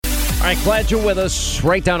right, glad you're with us.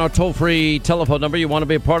 Write down our toll-free telephone number. You want to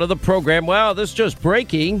be a part of the program. Well, this is just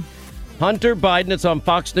breaking. Hunter Biden, it's on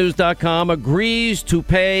FoxNews.com, agrees to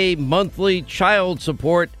pay monthly child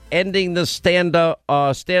support, ending the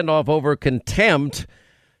standoff over contempt.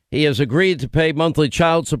 He has agreed to pay monthly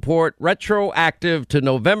child support retroactive to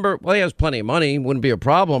November. Well, he has plenty of money. Wouldn't be a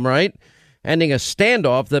problem, right? Ending a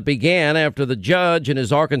standoff that began after the judge in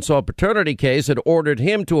his Arkansas paternity case had ordered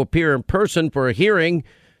him to appear in person for a hearing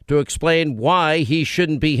to explain why he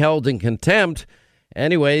shouldn't be held in contempt.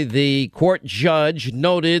 Anyway, the court judge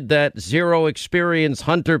noted that zero experience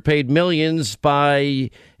Hunter paid millions by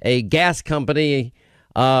a gas company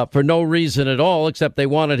for no reason at all, except they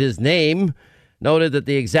wanted his name. Noted that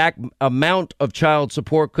the exact amount of child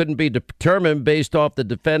support couldn't be determined based off the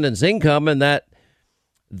defendant's income, and that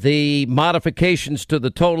the modifications to the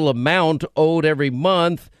total amount owed every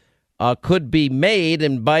month could be made.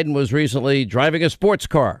 And Biden was recently driving a sports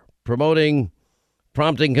car, prompting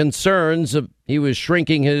concerns of he was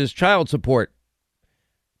shrinking his child support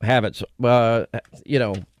habits,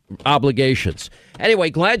 obligations. Anyway,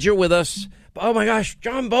 glad you're with us. Oh, my gosh,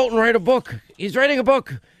 John Bolton wrote a book. He's writing a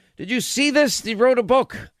book. Did you see this? He wrote a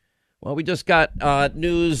book. Well, we just got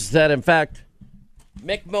news that, in fact,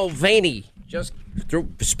 Mick Mulvaney, just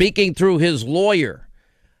speaking through his lawyer,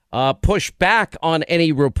 pushed back on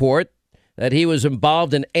any report that he was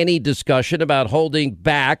involved in any discussion about holding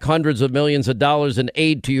back hundreds of millions of dollars in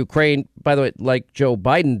aid to Ukraine, by the way, like Joe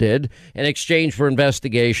Biden did, in exchange for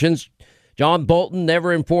investigations. John Bolton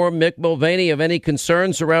never informed Mick Mulvaney of any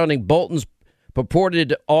concerns surrounding Bolton's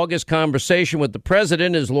purported August conversation with the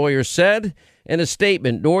president, his lawyer said in a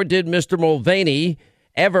statement, nor did Mr. Mulvaney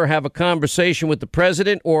ever have a conversation with the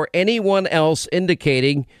president or anyone else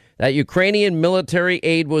indicating that Ukrainian military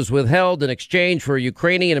aid was withheld in exchange for a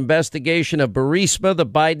Ukrainian investigation of Burisma, the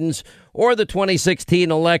Bidens, or the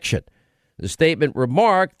 2016 election. The statement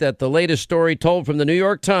remarked that the latest story told from the New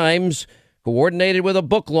York Times, coordinated with a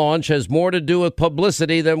book launch, has more to do with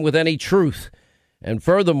publicity than with any truth. And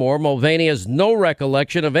furthermore, Mulvaney has no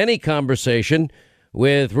recollection of any conversation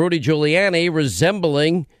with Rudy Giuliani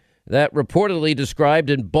resembling that reportedly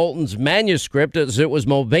described in Bolton's manuscript, as it was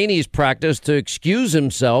Mulvaney's practice to excuse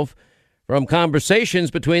himself from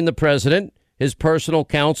conversations between the president, his personal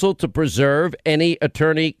counsel, to preserve any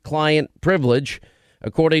attorney-client privilege,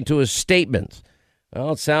 according to his statements.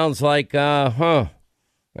 Well, it sounds like, we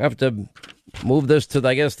have to move this to,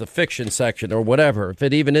 I guess, the fiction section or whatever, if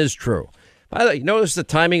it even is true. By the way, notice the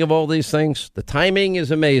timing of all these things? The timing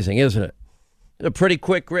is amazing, isn't it? It's a pretty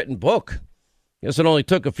quick written book. Guess it only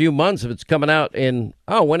took a few months if it's coming out in,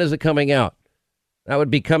 when is it coming out? That would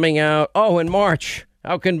be coming out, in March.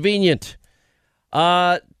 How convenient.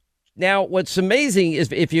 Now, what's amazing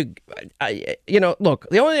is if look,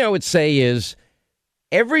 the only thing I would say is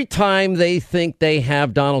every time they think they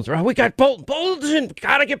have Donald Trump, we got Bolton,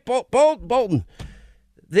 gotta get Bolton.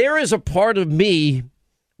 There is a part of me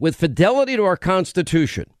with fidelity to our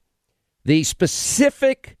Constitution, the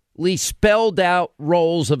specifically spelled out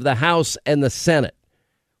roles of the House and the Senate,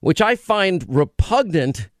 which I find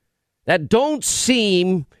repugnant, that don't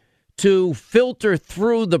seem to filter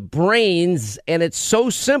through the brains. And it's so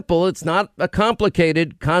simple. It's not a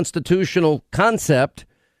complicated constitutional concept.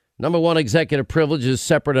 Number one, executive privilege is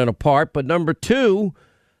separate and apart. But number two,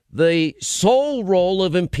 the sole role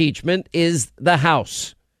of impeachment is the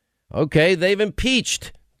House. OK, they've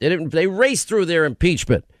impeached. They raced through their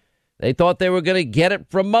impeachment. They thought they were going to get it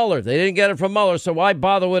from Mueller. They didn't get it from Mueller, so why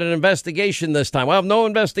bother with an investigation this time? Well, no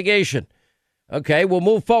investigation. Okay, we'll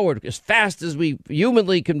move forward as fast as we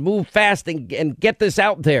humanly can move fast and get this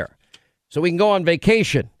out there so we can go on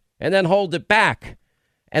vacation and then hold it back.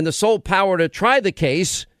 And the sole power to try the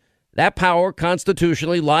case, that power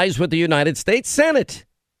constitutionally lies with the United States Senate.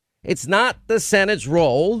 It's not the Senate's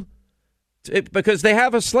role because they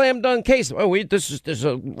have a slam dunk case. This is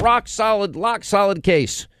a rock solid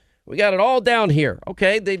case. We got it all down here.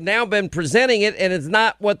 Okay, they've now been presenting it, and it's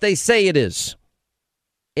not what they say it is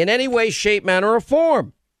in any way, shape, manner, or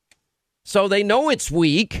form. So they know it's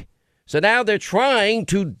weak. So now they're trying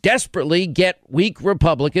to desperately get weak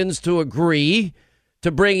Republicans to agree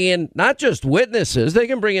to bring in not just witnesses. They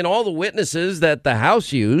can bring in all the witnesses that the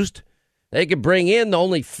House used. They could bring in the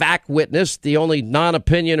only fact witness, the only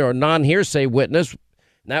non-opinion or non-hearsay witness.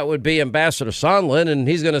 That would be Ambassador Sondland, and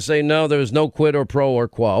he's going to say, no, there was no quid or pro or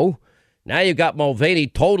quo. Now you've got Mulvaney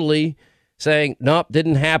totally saying, nope,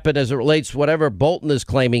 didn't happen as it relates to whatever Bolton is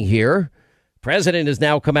claiming here. President has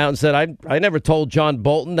now come out and said, I never told John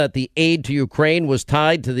Bolton that the aid to Ukraine was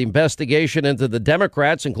tied to the investigation into the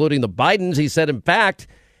Democrats, including the Bidens. He said, in fact,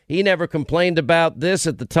 he never complained about this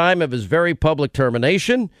at the time of his very public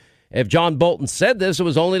termination. If John Bolton said this, it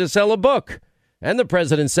was only to sell a book. And the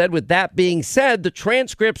president said, with that being said, the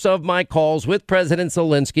transcripts of my calls with President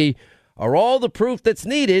Zelensky are all the proof that's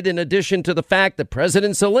needed, in addition to the fact that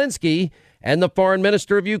President Zelensky and the foreign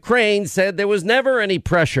minister of Ukraine said there was never any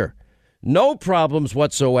pressure, no problems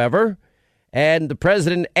whatsoever. And the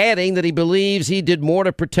president adding that he believes he did more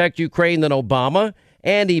to protect Ukraine than Obama.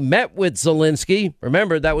 And he met with Zelensky.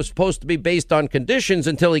 Remember, that was supposed to be based on conditions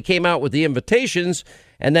until he came out with the invitations.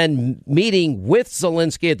 And then meeting with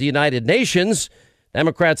Zelensky at the United Nations,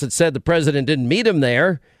 Democrats had said the president didn't meet him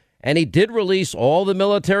there. And he did release all the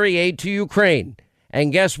military aid to Ukraine.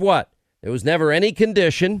 And guess what? There was never any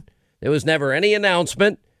condition. There was never any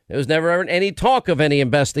announcement. There was never any talk of any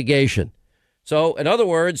investigation. So, in other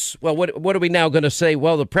words, well, what are we now going to say?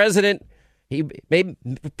 Well, the president,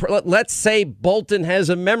 let's say Bolton has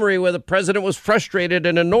a memory where the president was frustrated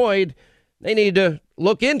and annoyed. They need to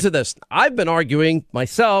look into this. I've been arguing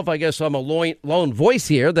myself, I guess I'm a lone voice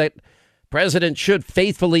here, that president should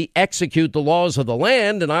faithfully execute the laws of the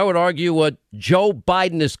land. And I would argue what Joe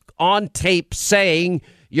Biden is on tape saying,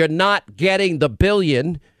 you're not getting the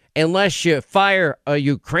billion unless you fire a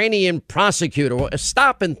Ukrainian prosecutor.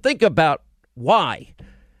 Stop and think about why.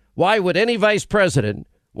 Why would any vice president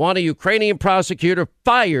want a Ukrainian prosecutor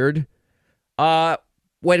fired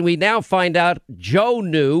when we now find out Joe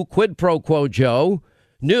knew, quid pro quo Joe,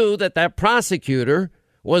 knew that prosecutor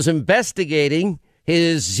was investigating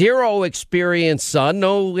his zero experience son,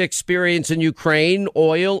 no experience in Ukraine,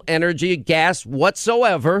 oil, energy, gas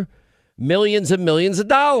whatsoever, millions and millions of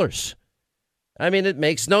dollars. I mean, it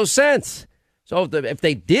makes no sense. So if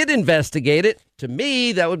they did investigate it, to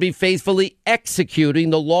me, that would be faithfully executing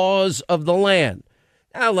the laws of the land.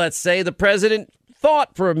 Now, let's say the president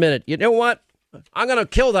thought for a minute, you know what? I'm going to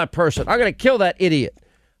kill that person. I'm going to kill that idiot.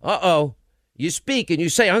 Uh-oh. You speak and you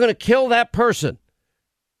say, I'm going to kill that person.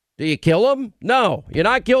 Do you kill him? No, you're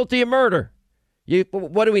not guilty of murder.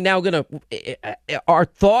 What are we now going to? Are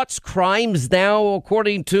thoughts crimes now,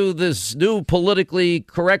 according to this new politically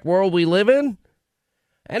correct world we live in?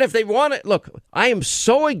 And if they want it, look, I am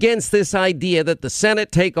so against this idea that the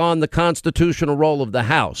Senate take on the constitutional role of the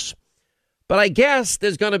House. But I guess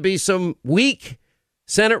there's going to be some weak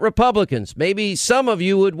Senate Republicans. Maybe some of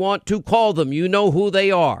you would want to call them. You know who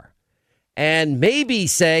they are. And maybe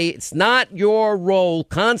say it's not your role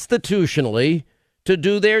constitutionally to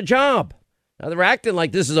do their job. Now, they're acting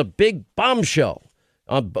like this is a big bombshell.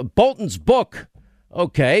 Bolton's book.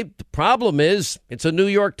 OK, the problem is it's a New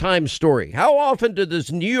York Times story. How often did this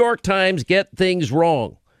New York Times get things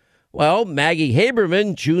wrong? Well, Maggie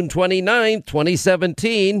Haberman, June 29,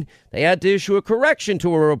 2017, they had to issue a correction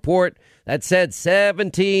to a report that said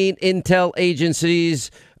 17 intel agencies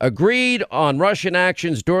agreed on Russian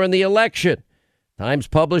actions during the election. Times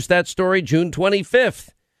published that story June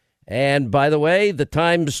 25th. And by the way, the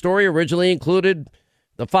Times story originally included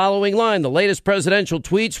the following line: the latest presidential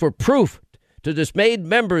tweets were proof to dismayed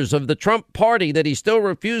members of the Trump party that he still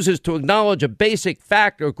refuses to acknowledge a basic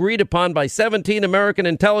fact agreed upon by 17 American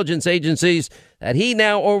intelligence agencies that he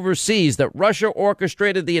now oversees, that Russia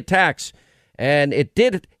orchestrated the attacks and it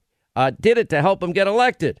did it to help him get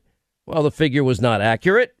elected. Well, the figure was not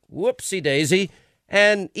accurate. Whoopsie daisy.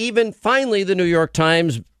 And even finally, the New York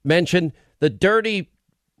Times mentioned the dirty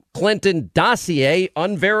Clinton dossier,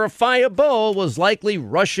 unverifiable, was likely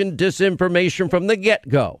Russian disinformation from the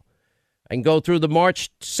get-go. And go through the March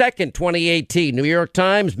 2nd, 2018, New York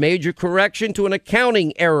Times, major correction to an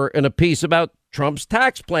accounting error in a piece about Trump's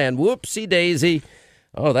tax plan. Whoopsie daisy.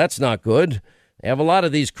 Oh, that's not good. They have a lot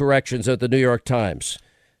of these corrections at the New York Times.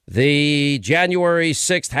 The January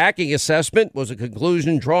 6th hacking assessment was a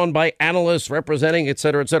conclusion drawn by analysts representing, et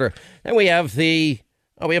cetera, et cetera. Then we have we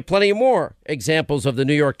have plenty more examples of the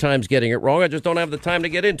New York Times getting it wrong. I just don't have the time to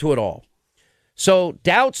get into it all. So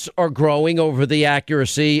doubts are growing over the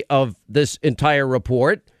accuracy of this entire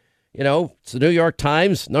report. You know, it's the New York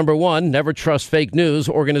Times. Number one, never trust fake news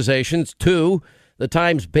organizations. Two, the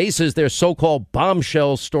Times bases their so-called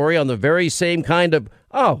bombshell story on the very same kind of,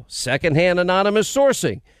 secondhand anonymous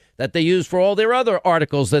sourcing that they use for all their other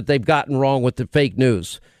articles that they've gotten wrong with the fake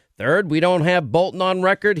news. Third, we don't have Bolton on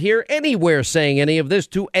record here anywhere saying any of this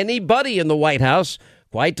to anybody in the White House.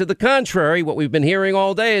 Quite to the contrary, what we've been hearing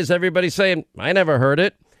all day is everybody saying, I never heard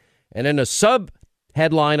it. And in a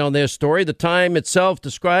sub-headline on their story, the Times itself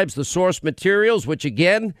describes the source materials, which,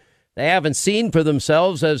 again, they haven't seen for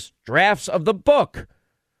themselves, as drafts of the book.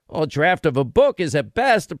 Well, a draft of a book is at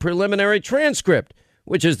best a preliminary transcript,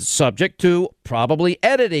 which is subject to probably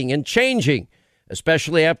editing and changing,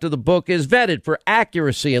 especially after the book is vetted for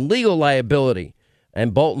accuracy and legal liability.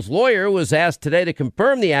 And Bolton's lawyer was asked today to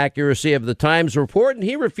confirm the accuracy of the Times report, and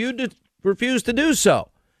he refused to do so.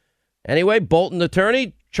 Anyway, Bolton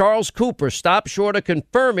attorney Charles Cooper stopped short of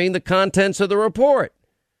confirming the contents of the report.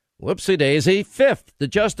 Whoopsie daisy. Fifth, the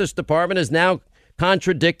Justice Department has now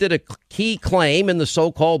contradicted a key claim in the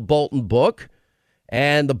so-called Bolton book.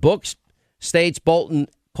 And the book states Bolton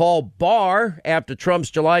called Barr after Trump's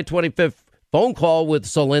July 25th phone call with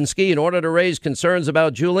Zelensky in order to raise concerns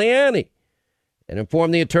about Giuliani. And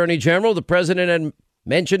informed the Attorney General the president had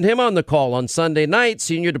mentioned him on the call on Sunday night.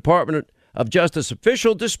 Senior Department of Justice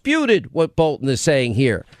official disputed what Bolton is saying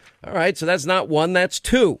here. All right, so that's not one, that's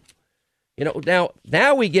two. You know,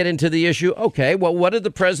 now we get into the issue. OK, well, what did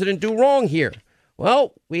the president do wrong here?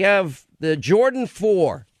 Well, we have the Jordan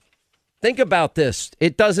 4. Think about this.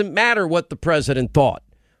 It doesn't matter what the president thought.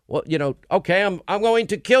 Well, you know, OK, I'm going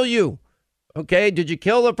to kill you. OK, did you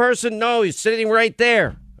kill the person? No, he's sitting right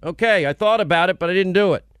there. OK, I thought about it, but I didn't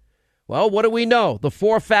do it. Well, what do we know? The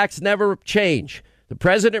 4 facts never change. The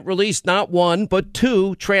president released not 1, but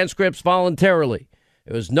 2 transcripts voluntarily.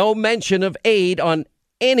 There was no mention of aid on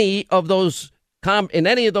any of those in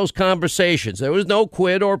any of those conversations. There was no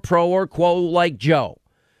quid or pro or quo like Joe.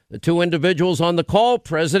 The 2 individuals on the call,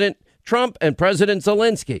 President Trump and President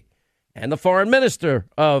Zelensky, and the foreign minister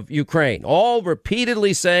of Ukraine, all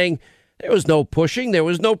repeatedly saying there was no pushing, there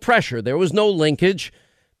was no pressure, there was no linkage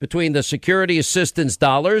between the security assistance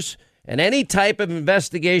dollars and any type of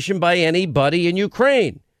investigation by anybody in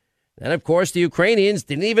Ukraine. And, of course, the Ukrainians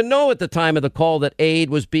didn't even know at the time of the call that aid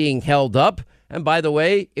was being held up. And, by the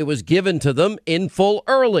way, it was given to them in full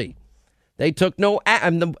early. They took no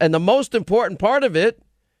and the most important part of it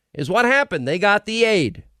is what happened. They got the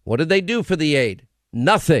aid. What did they do for the aid?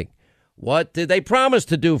 Nothing. What did they promise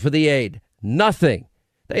to do for the aid? Nothing.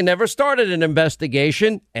 They never started an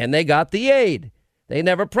investigation, and they got the aid. They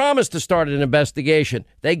never promised to start an investigation.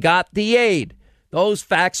 They got the aid. Those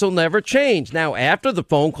facts will never change. Now, after the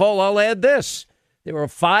phone call, I'll add this. There were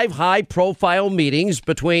 5 high-profile meetings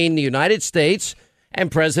between the United States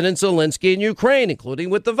and President Zelensky in Ukraine, including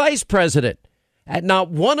with the vice president. At not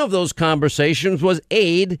one of those conversations was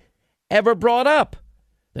aid ever brought up.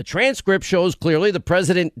 The transcript shows clearly the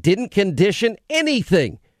president didn't condition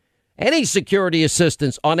anything, any security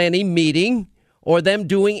assistance on any meeting or them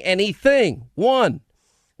doing anything. 1,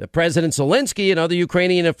 the President Zelensky and other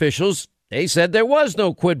Ukrainian officials, they said there was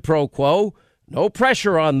no quid pro quo, no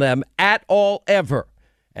pressure on them at all ever.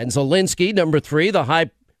 And Zelensky, number 3, the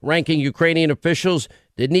high-ranking Ukrainian officials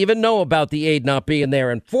didn't even know about the aid not being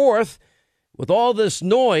there. And 4th, with all this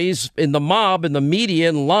noise in the mob and the media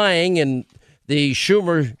and lying and the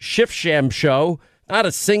Schumer Shifsham show, not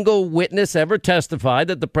a single witness ever testified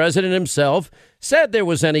that the president himself said there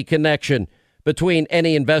was any connection between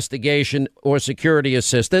any investigation or security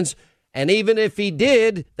assistance. And even if he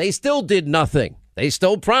did, they still did nothing. They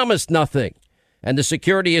still promised nothing. And the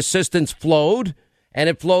security assistance flowed, and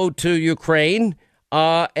it flowed to Ukraine,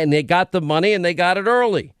 and they got the money, and they got it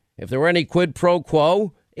early. If there were any quid pro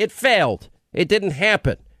quo, it failed. It didn't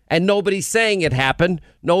happen. And nobody's saying it happened.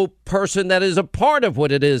 No person that is a part of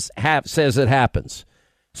what it is says it happens.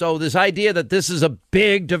 So this idea that this is a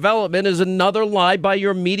big development is another lie by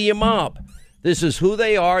your media mob. This is who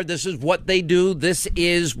they are. This is what they do. This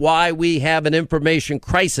is why we have an information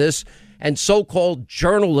crisis and so-called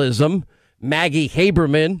journalism. Maggie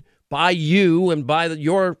Haberman, by you and by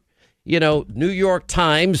your, New York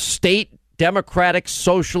Times, state Democratic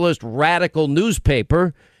Socialist radical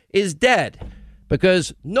newspaper is dead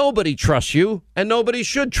because nobody trusts you and nobody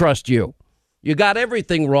should trust you. You got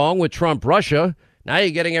everything wrong with Trump, Russia. Now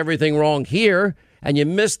you're getting everything wrong here. And you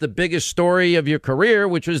missed the biggest story of your career,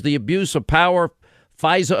 which was the abuse of power,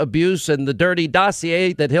 FISA abuse, and the dirty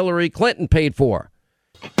dossier that Hillary Clinton paid for.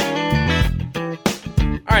 All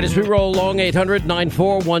right, as we roll along,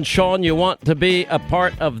 800-941-SEAN, you want to be a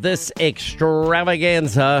part of this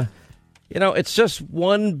extravaganza. It's just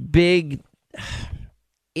one big,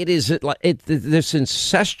 this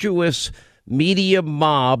incestuous media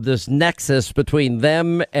mob, this nexus between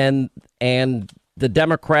them and the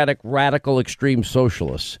Democratic radical extreme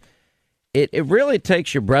socialists. It really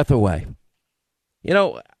takes your breath away.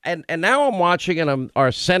 And now I'm watching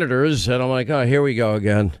our senators and I'm like, oh, here we go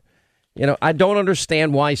again. I don't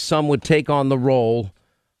understand why some would take on the role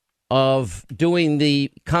of doing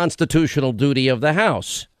the constitutional duty of the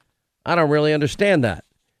House. I don't really understand that.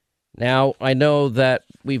 Now, I know that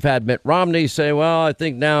we've had Mitt Romney say, well, I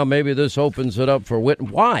think now maybe this opens it up for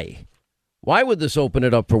witness. Why? Why would this open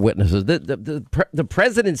it up for witnesses? The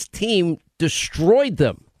president's team destroyed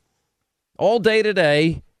them all day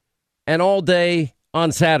today and all day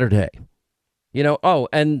on Saturday.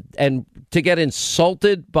 And to get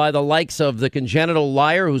insulted by the likes of the congenital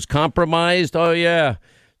liar who's compromised. Oh, yeah,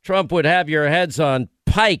 Trump would have your heads on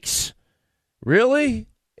pikes. Really?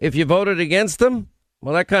 If you voted against them?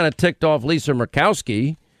 Well, that kind of ticked off Lisa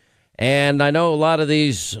Murkowski. And I know a lot of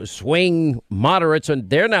these swing moderates, and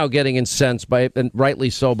they're now getting incensed by, and rightly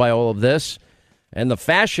so, by all of this. And the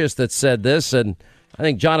fascist that said this, and I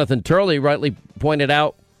think Jonathan Turley rightly pointed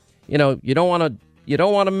out, you don't want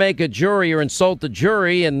to make a jury or insult the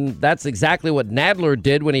jury, and that's exactly what Nadler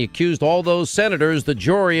did when he accused all those senators, the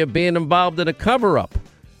jury, of being involved in a cover-up.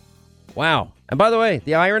 Wow. And by the way,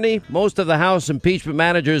 the irony, most of the House impeachment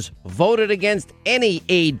managers voted against any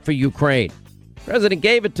aid for Ukraine. The president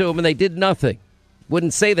gave it to them, and they did nothing.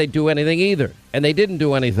 Wouldn't say they'd do anything either, and they didn't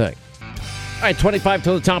do anything. All right, 25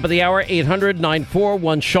 to the top of the hour,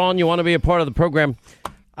 800-941-SEAN. You want to be a part of the program?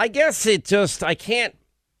 I guess I can't.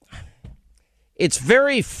 It's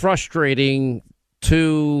very frustrating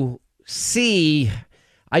to see.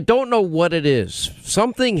 I don't know what it is.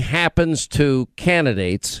 Something happens to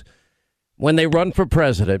candidates when they run for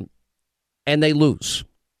president and they lose.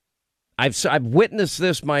 I've witnessed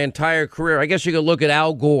this my entire career. I guess you could look at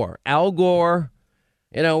Al Gore. Al Gore,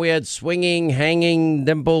 we had swinging, hanging,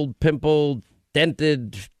 dimpled, pimpled,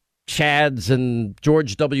 dented chads, and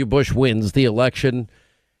George W. Bush wins the election,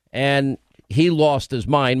 and he lost his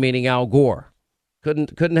mind, meaning Al Gore.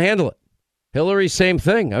 Couldn't handle it. Hillary, same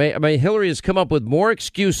thing. I mean, Hillary has come up with more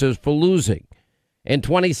excuses for losing. In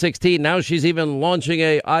 2016, now she's even launching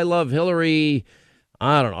a I Love Hillary,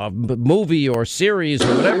 I don't know, movie or series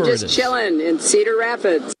or whatever it is. I'm just chilling in Cedar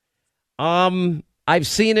Rapids. I've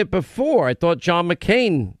seen it before. I thought John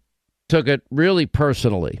McCain took it really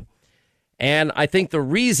personally. And I think the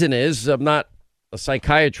reason is, I'm not a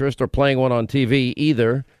psychiatrist or playing one on TV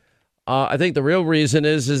either. I think the real reason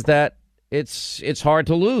is that it's hard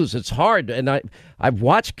to lose. It's hard. And I've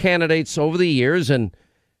watched candidates over the years, and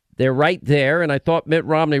they're right there. And I thought Mitt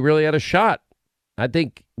Romney really had a shot. I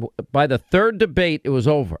think by the third debate, it was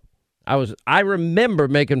over. I remember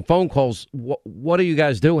making phone calls. What are you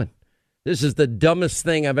guys doing? This is the dumbest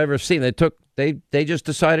thing I've ever seen. They just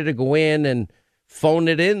decided to go in and phone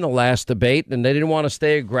it in the last debate, and they didn't want to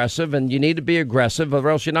stay aggressive. And you need to be aggressive, or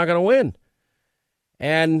else you're not going to win.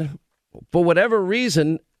 And for whatever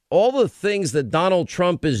reason, all the things that Donald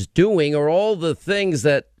Trump is doing, or all the things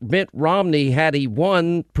that Mitt Romney, had he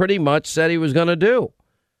won, pretty much said he was going to do.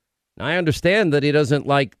 I understand that he doesn't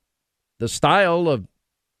like the style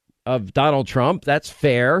of Donald Trump. That's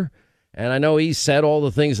fair. And I know he said all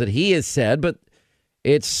the things that he has said, but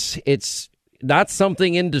it's not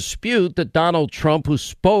something in dispute that Donald Trump, who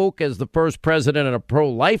spoke as the first president at a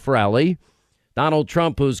pro-life rally, Donald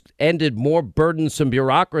Trump, who's ended more burdensome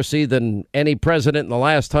bureaucracy than any president in the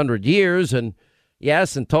last 100 years. And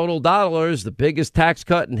yes, in total dollars, the biggest tax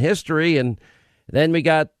cut in history. And then we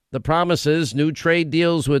got the promises, new trade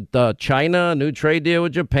deals with China, new trade deal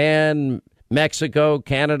with Japan, Mexico,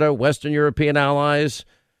 Canada, Western European allies.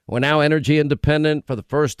 We're now energy independent for the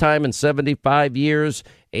first time in 75 years.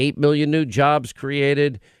 8 million new jobs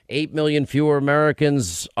created, 8 million fewer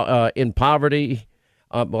Americans in poverty.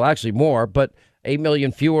 Well, actually more, but 8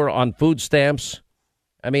 million fewer on food stamps.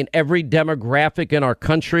 I mean, every demographic in our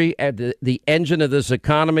country, the engine of this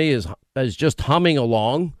economy is just humming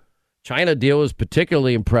along. China deal is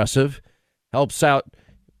particularly impressive. Helps out,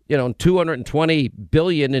 $220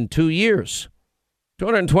 billion in 2 years.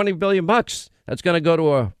 $220 billion bucks. That's going to go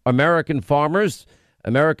to American farmers,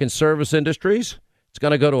 American service industries. It's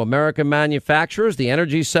going to go to American manufacturers, the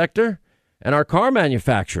energy sector, and our car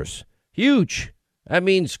manufacturers. Huge. That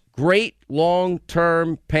means great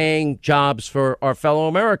long-term paying jobs for our fellow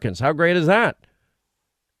Americans. How great is that?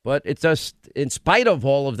 But it's just, in spite of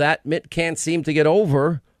all of that, Mitt can't seem to get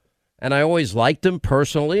over. And I always liked him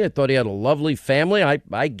personally. I thought he had a lovely family.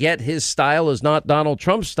 I get his style is not Donald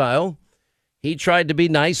Trump's style. He tried to be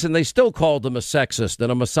nice, and they still called him a sexist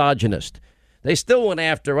and a misogynist. They still went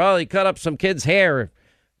after, he cut up some kid's hair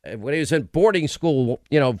when he was in boarding school,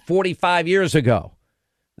 45 years ago.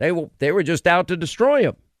 They were just out to destroy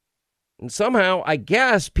him. And somehow, I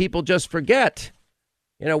guess, people just forget.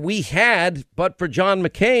 We had, but for John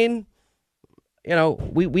McCain,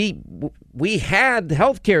 we had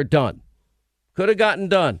health care done. Could have gotten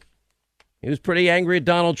done. He was pretty angry at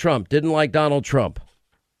Donald Trump. Didn't like Donald Trump.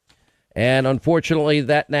 And unfortunately,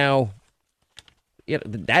 that now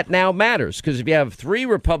matters, because if you have three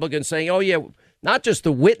Republicans saying, oh, yeah, not just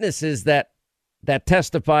the witnesses that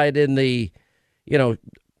testified in the,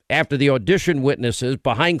 after the audition witnesses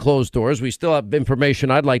behind closed doors, we still have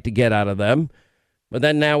information I'd like to get out of them. But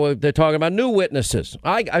then now they're talking about new witnesses.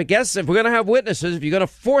 I guess if we're going to have witnesses, if you're going to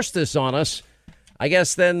force this on us, I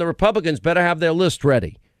guess then the Republicans better have their list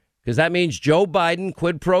ready, because that means Joe Biden,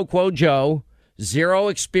 quid pro quo Joe, zero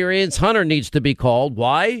experience Hunter needs to be called.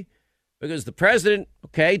 Why? Because the president,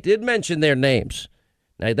 did mention their names.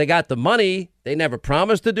 Now, they got the money. They never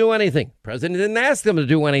promised to do anything. President didn't ask them to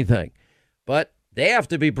do anything. But they have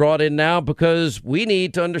to be brought in now because we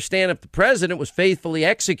need to understand if the president was faithfully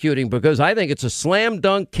executing, because I think it's a slam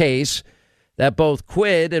dunk case that both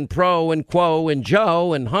quid and pro and quo and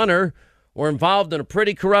Joe and Hunter were involved in a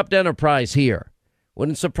pretty corrupt enterprise here.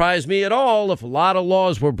 Wouldn't surprise me at all if a lot of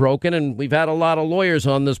laws were broken, and we've had a lot of lawyers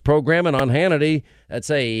on this program and on Hannity that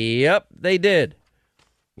say, yep, they did.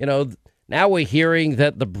 Now we're hearing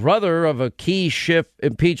that the brother of a key Schiff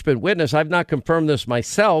impeachment witness, I've not confirmed this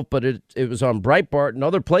myself, but it was on Breitbart and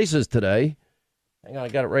other places today. Hang on, I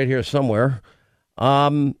got it right here somewhere.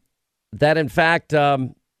 That, in fact,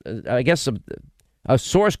 I guess a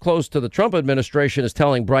source close to the Trump administration is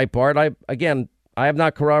telling Breitbart, I have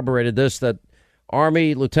not corroborated this, that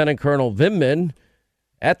Army Lieutenant Colonel Vindman,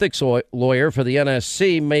 ethics lawyer for the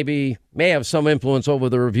NSC, may have some influence over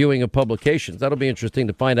the reviewing of publications. That'll be interesting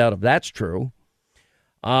to find out if that's true.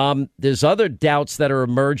 There's other doubts that are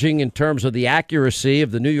emerging in terms of the accuracy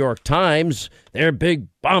of the New York Times, their big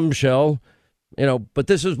bombshell, but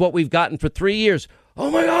this is what we've gotten for 3 years.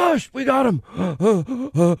 Oh, my gosh, we got him.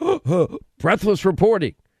 Breathless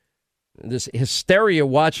reporting. This hysteria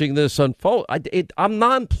watching this unfold. I'm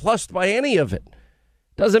nonplussed by any of it.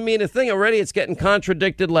 Doesn't mean a thing. Already it's getting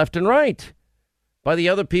contradicted left and right by the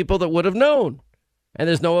other people that would have known. And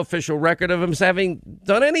there's no official record of him having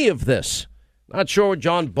done any of this. Not sure what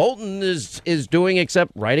John Bolton is doing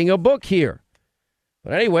except writing a book here.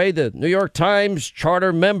 But anyway, the New York Times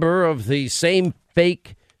charter member of the same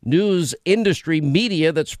fake news industry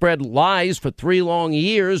media that spread lies for 3 long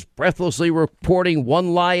years, breathlessly reporting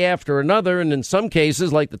one lie after another, and in some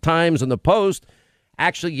cases, like the Times and the Post,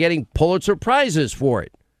 actually getting Pulitzer Prizes for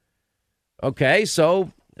it.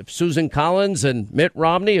 So if Susan Collins and Mitt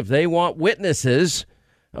Romney, if they want witnesses,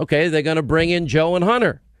 they're going to bring in Joe and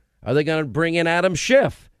Hunter. Are they going to bring in Adam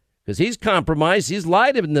Schiff? Because he's compromised. He's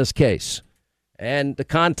lied in this case. And the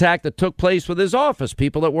contact that took place with his office,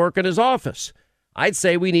 people that work in his office. I'd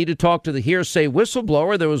say we need to talk to the hearsay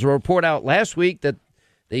whistleblower. There was a report out last week that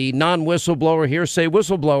the non-whistleblower hearsay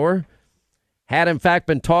whistleblower had, in fact,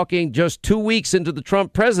 been talking just 2 weeks into the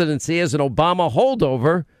Trump presidency as an Obama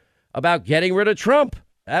holdover about getting rid of Trump.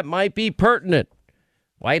 That might be pertinent.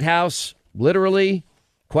 White House literally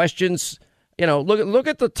questions, look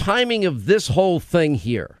at the timing of this whole thing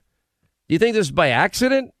here. Do you think this is by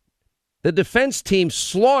accident? The defense team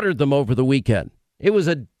slaughtered them over the weekend. It was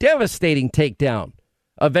a devastating takedown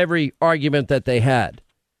of every argument that they had.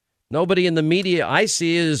 Nobody in the media I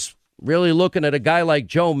see is really looking at a guy like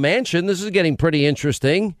Joe Manchin. This is getting pretty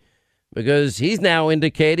interesting because he's now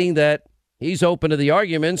indicating that he's open to the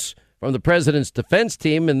arguments from the president's defense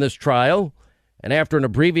team in this trial. And after an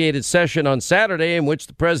abbreviated session on Saturday in which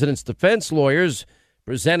the president's defense lawyers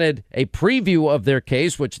presented a preview of their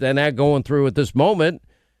case, which they're now going through at this moment,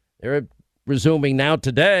 they're resuming now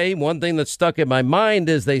today. One thing that stuck in my mind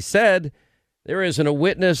is they said there isn't a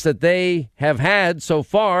witness that they have had so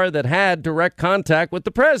far that had direct contact with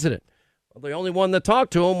the president. Well, the only one that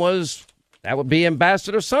talked to him that would be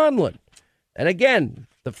Ambassador Sondland. And again,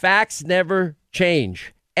 the facts never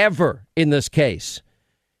change, ever, in this case.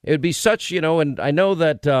 It would be such, and I know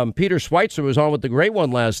that Peter Schweitzer was on with the Great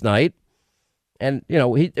One last night. And,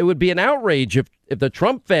 it would be an outrage if the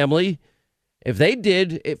Trump family,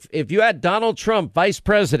 if you had Donald Trump, vice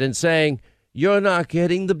president, saying, you're not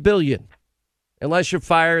getting the $1 billion unless you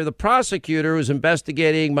fire the prosecutor who's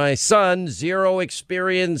investigating my son, zero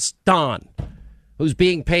experience Don, who's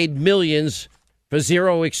being paid millions for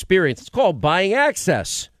zero experience. It's called buying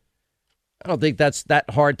access. I don't think that's that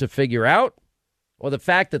hard to figure out. Or the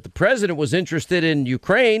fact that the president was interested in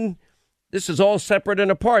Ukraine, this is all separate and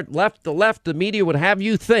apart. The media would have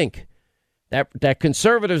you think that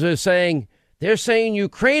conservatives are saying, they're saying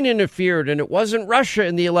Ukraine interfered and it wasn't Russia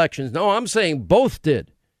in the elections. No, I'm saying both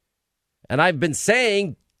did. And I've been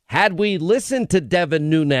saying, had we listened to Devin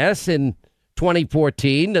Nunes in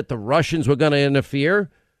 2014, that the Russians were going to interfere,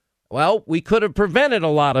 well, we could have prevented a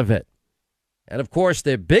lot of it. And, of course,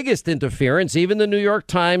 their biggest interference, even the New York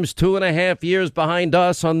Times, 2.5 years behind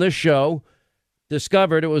us on this show,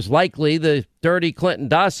 discovered it was likely the dirty Clinton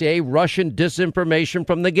dossier, Russian disinformation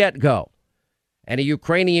from the get-go. And a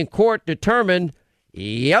Ukrainian court determined,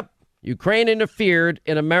 yep, Ukraine interfered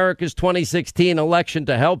in America's 2016 election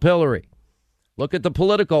to help Hillary. Look at the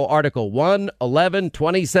Politico article,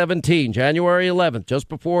 1/11/2017, January 11th, just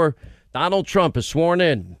before Donald Trump is sworn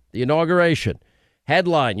in, the inauguration.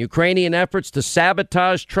 Headline, Ukrainian efforts to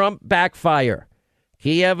sabotage Trump backfire.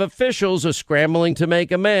 Kiev officials are scrambling to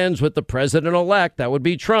make amends with the president-elect, that would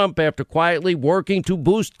be Trump, after quietly working to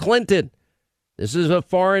boost Clinton. This is a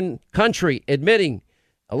foreign country admitting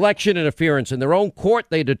election interference. In their own court,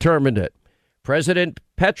 they determined it. President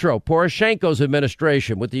Petro Poroshenko's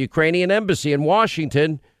administration with the Ukrainian embassy in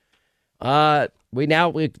Washington. The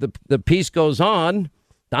piece goes on.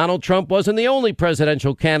 Donald Trump wasn't the only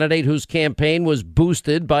presidential candidate whose campaign was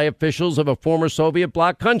boosted by officials of a former Soviet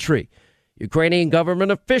bloc country. Ukrainian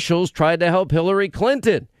government officials tried to help Hillary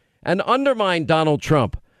Clinton and undermine Donald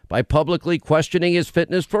Trump by publicly questioning his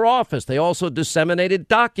fitness for office. They also disseminated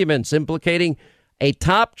documents implicating a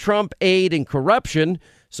top Trump aide in corruption,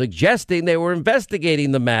 suggesting they were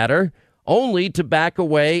investigating the matter, only to back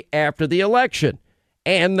away after the election.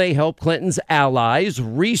 And they helped Clinton's allies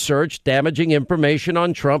research damaging information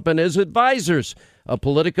on Trump and his advisors. A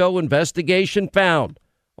Politico investigation found.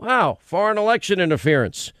 Wow, foreign election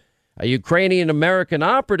interference. A Ukrainian-American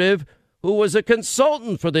operative who was a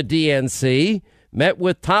consultant for the DNC met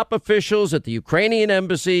with top officials at the Ukrainian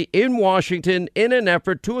embassy in Washington in an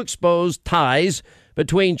effort to expose ties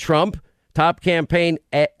between Trump, top campaign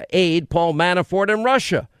aide Paul Manafort, and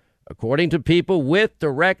Russia, according to people with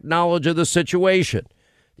direct knowledge of the situation.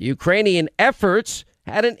 The Ukrainian efforts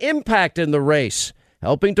had an impact in the race,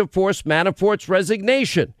 helping to force Manafort's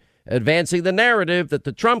resignation, advancing the narrative that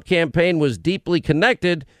the Trump campaign was deeply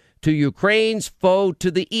connected to Ukraine's foe to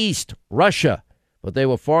the east, Russia. But they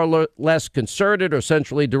were far less concerted or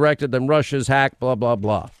centrally directed than Russia's hack, blah, blah,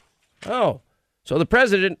 blah. Oh, so the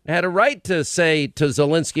president had a right to say to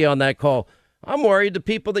Zelensky on that call, I'm worried the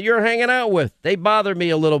people that you're hanging out with, they bother me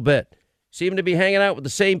a little bit. Seem to be hanging out with the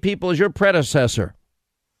same people as your predecessor.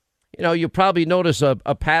 You know, you probably notice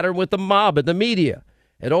a pattern with the mob and the media.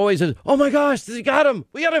 It always is, oh, my gosh, he got him.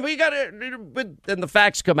 We got it. But then the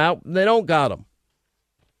facts come out and they don't got him.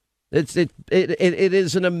 It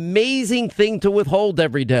is an amazing thing to withhold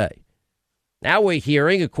every day. Now we're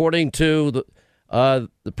hearing, according to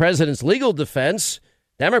the president's legal defense,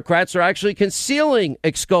 Democrats are actually concealing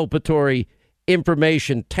exculpatory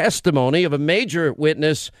information, testimony of a major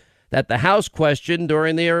witness that the House questioned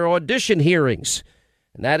during their audition hearings.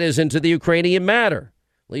 And that is into the Ukrainian matter.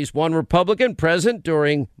 At least one Republican present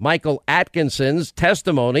during Michael Atkinson's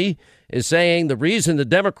testimony is saying the reason the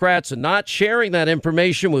Democrats are not sharing that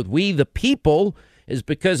information with we the people is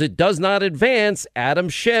because it does not advance Adam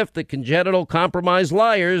Schiff, the congenital compromised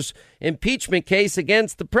liar's impeachment case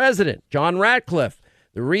against the president, John Ratcliffe.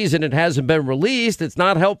 The reason it hasn't been released, it's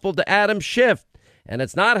not helpful to Adam Schiff, and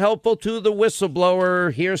it's not helpful to the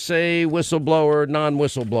whistleblower, hearsay whistleblower,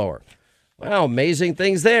 non-whistleblower. Wow, amazing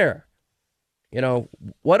things there. You know,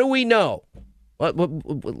 what do we know?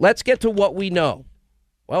 Let's get to what we know.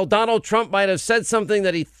 Well, Donald Trump might have said something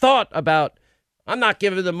that he thought about. I'm not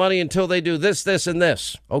giving the money until they do this, this, and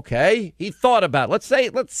this. Okay, he thought about it.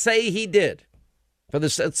 Let's say he did.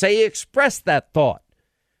 Let's say he expressed that thought.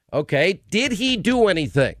 Okay, did he do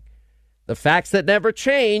anything? The facts that never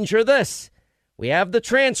change are this. We have the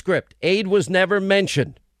transcript. Aid was never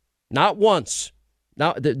mentioned. Not once.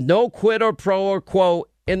 No quid or pro or quo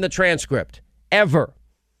in the transcript. Ever.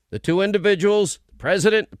 The two individuals,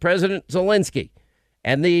 President Zelensky,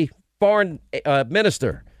 and the foreign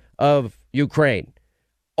minister of Ukraine,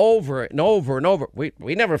 over and over and over.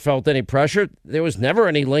 We never felt any pressure. There was never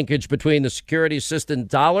any linkage between the security assistance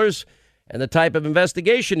dollars and the type of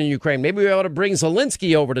investigation in Ukraine. Maybe we ought to bring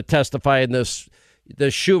Zelensky over to testify in this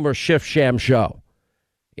Schumer Schiff sham show.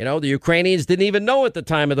 You know, the Ukrainians didn't even know at the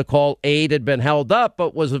time of the call aid had been held up,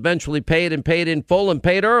 but was eventually paid and paid in full and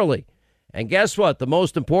paid early. And guess what? The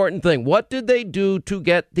most important thing, what did they do to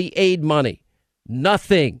get the aid money?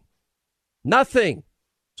 Nothing. Nothing.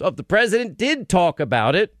 So if the president did talk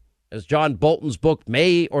about it, as John Bolton's book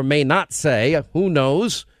may or may not say, who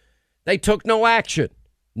knows, they took no action.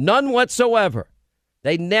 None whatsoever.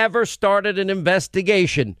 They never started an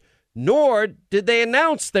investigation, nor did they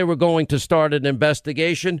announce they were going to start an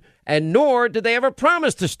investigation, and nor did they ever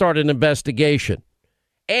promise to start an investigation.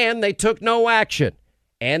 And they took no action.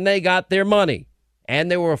 And they got their money.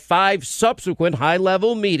 And there were 5 subsequent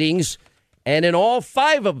high-level meetings. And in all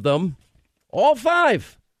 5 of them, all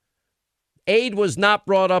 5, aid was not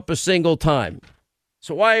brought up a single time.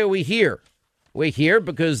 So why are we here? We're here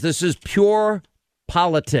because this is pure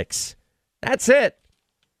politics. That's it.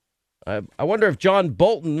 I wonder if John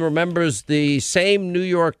Bolton remembers the same New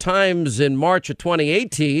York Times in March of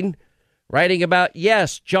 2018 writing about,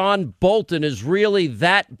 yes, John Bolton is really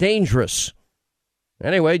that dangerous.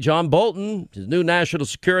 Anyway, John Bolton, his new national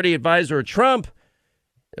security advisor of Trump,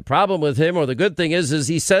 the problem with him, or the good thing is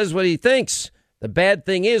he says what he thinks. The bad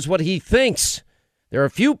thing is what he thinks. There are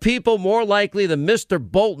few people more likely than Mr.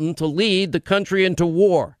 Bolton to lead the country into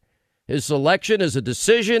war. His selection is a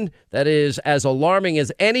decision that is as alarming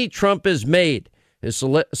as any Trump has made. His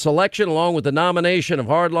selection, along with the nomination of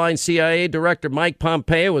hardline CIA Director Mike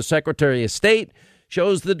Pompeo as Secretary of State,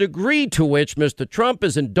 shows the degree to which Mr. Trump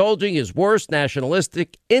is indulging his worst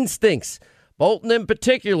nationalistic instincts. Bolton, in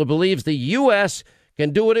particular, believes the U.S.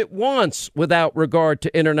 can do what it wants without regard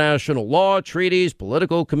to international law, treaties,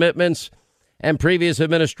 political commitments, and previous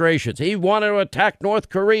administrations. He wanted to attack North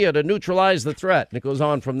Korea to neutralize the threat. And it goes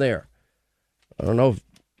on from there. I don't know.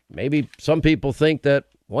 Maybe some people think that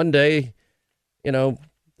one day, the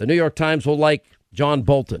New York Times will like John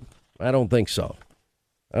Bolton. I don't think so.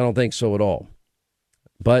 I don't think so at all.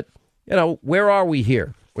 But, where are we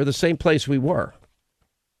here? We're the same place we were.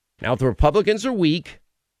 Now, if the Republicans are weak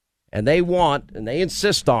and they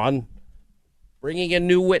insist on bringing in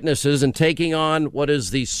new witnesses and taking on what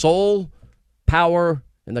is the sole power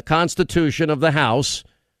in the Constitution of the House,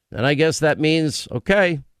 then I guess that means,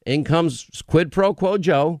 okay, in comes quid pro quo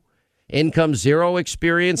Joe, in comes zero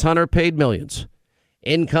experience Hunter paid millions,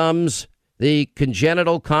 in comes the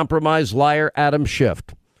congenital compromised liar Adam Schiff,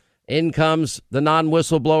 in comes the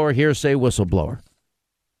non-whistleblower hearsay whistleblower.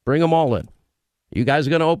 Bring them all in. You guys are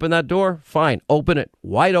going to open that door? Fine. Open it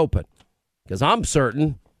wide open. Because I'm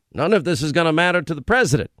certain none of this is going to matter to the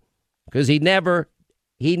president. Because he never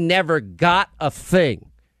got a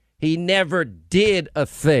thing. He never did a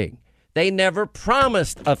thing. They never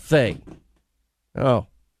promised a thing. Oh,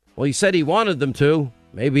 well, he said he wanted them to.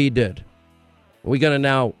 Maybe he did. Are we going to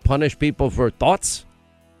now punish people for thoughts?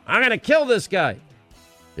 I'm going to kill this guy.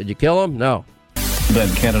 Did you kill him? No.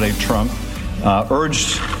 Then candidate Trump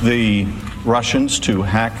urged the Russians to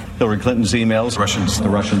hack Hillary Clinton's emails. The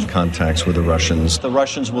Russians contacts with the Russians. The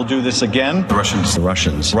Russians will do this again. The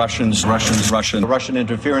Russian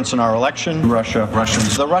interference in our election. The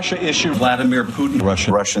Russia issue. Vladimir Putin. Russia.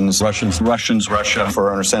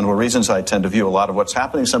 For understandable reasons, I tend to view a lot of what's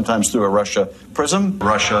happening sometimes through a Russia prism.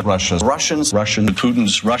 Russians.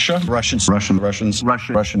 Putin's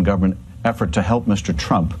Russian government effort to help Mr.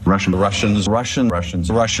 Trump. Russians.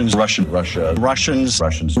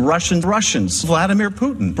 Vladimir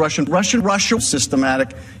Putin. Russia.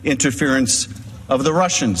 Systematic interference of the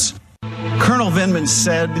Russians. Colonel Vindman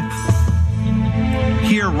said,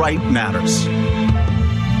 here right matters.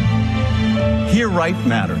 Here right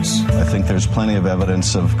matters. I think there's plenty of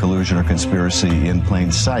evidence of collusion or conspiracy in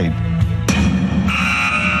plain sight.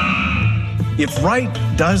 If right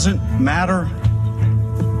doesn't matter,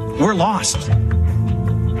 we're lost.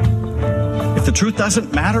 If the truth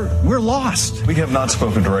doesn't matter, we're lost. We have not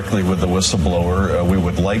spoken directly with the whistleblower. We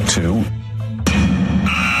would like to.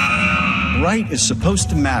 Right is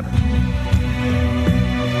supposed to matter.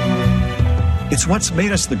 It's what's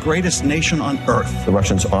made us the greatest nation on earth. The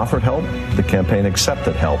Russians offered help. The campaign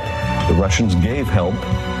accepted help. The Russians gave help,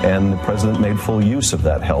 and the president made full use of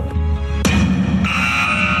that help.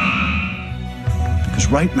 Because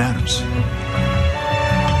right matters.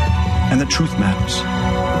 And the truth matters.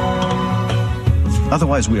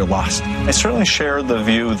 Otherwise, we are lost. I certainly share the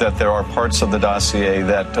view that there are parts of the dossier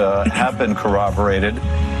that have been corroborated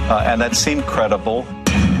and that seem credible.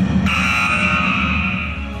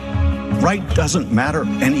 Right doesn't matter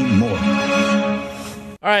anymore.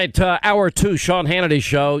 All right, hour two, Sean Hannity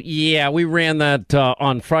show. Yeah, we ran that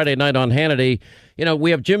on Friday night on Hannity.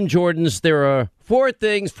 We have Jim Jordan's. There are 4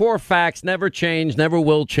 facts, never change, never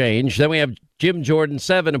will change. Then we have Jim Jordan's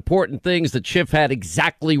 7 important things that Schiff had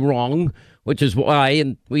exactly wrong, which is why,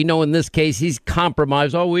 and we know in this case, he's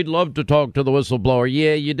compromised. Oh, we'd love to talk to the whistleblower.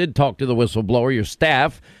 Yeah, you did talk to the whistleblower, your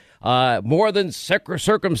staff. More than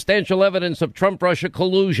circumstantial evidence of Trump-Russia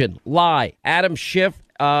collusion. Lie. Adam Schiff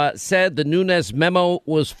said the Nunes memo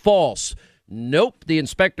was false. Nope. The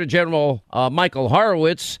Inspector General, Michael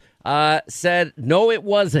Horowitz, said, no, it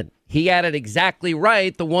wasn't. He had it exactly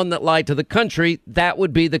right. The one that lied to the country, that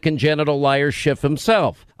would be the congenital liar Schiff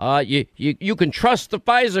himself. You can trust the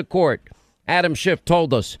FISA court, Adam Schiff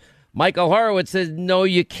told us. Michael Horowitz says, no,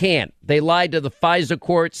 you can't. They lied to the FISA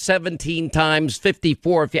court 17 times,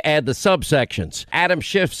 54 if you add the subsections. Adam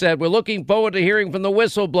Schiff said, we're looking forward to hearing from the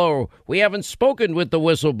whistleblower. We haven't spoken with the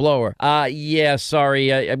whistleblower. Yeah,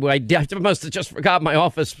 sorry. I must have just forgot my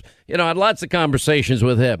office. I had lots of conversations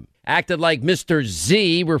with him. Acted like Mr.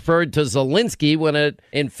 Z referred to Zelensky when it,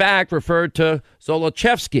 in fact, referred to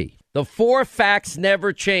Zolochevsky. The 4 facts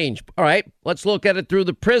never change. All right, let's look at it through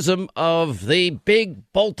the prism of the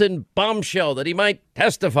big Bolton bombshell that he might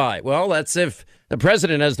testify. Well, that's if the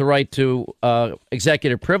president has the right to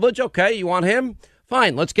executive privilege. Okay, you want him?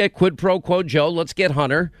 Fine, let's get quid pro quo Joe. Let's get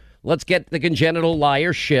Hunter. Let's get the congenital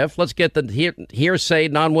liar Schiff. Let's get the hearsay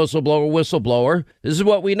non-whistleblower. This is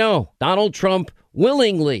what we know. Donald Trump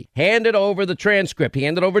willingly handed over the transcript. He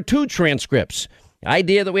handed over 2 transcripts. The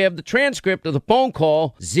idea that we have the transcript of the phone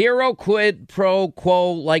call, zero quid pro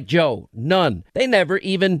quo like Joe. None. They never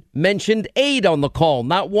even mentioned aid on the call,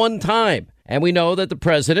 not one time. And we know that the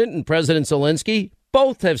president and President Zelensky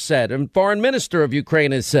both have said, and foreign minister of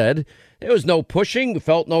Ukraine has said, there was no pushing, we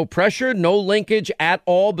felt no pressure, no linkage at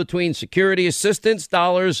all between security assistance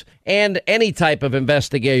dollars and any type of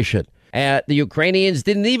investigation. The Ukrainians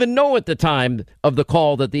didn't even know at the time of the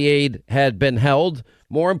call that the aid had been held.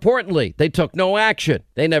 More importantly, they took no action.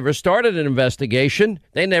 They never started an investigation.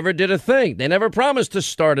 They never did a thing. They never promised to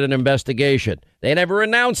start an investigation. They never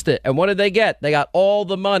announced it. And what did they get? They got all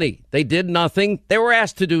the money. They did nothing. They were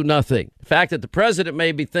asked to do nothing. The fact that the president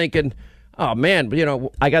may be thinking, oh, man,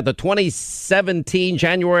 I got the 2017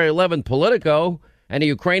 January 11th Politico and a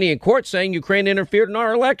Ukrainian court saying Ukraine interfered in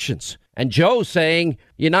our elections. And Joe saying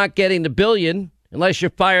you're not getting the billion unless you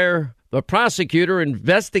fire the prosecutor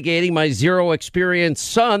investigating my zero experience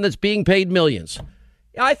son that's being paid millions.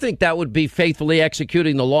 I think that would be faithfully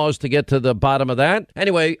executing the laws to get to the bottom of that.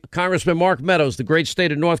 Anyway, Congressman Mark Meadows, the great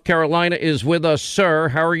state of North Carolina, is with us, sir.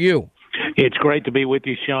 How are you? It's great to be with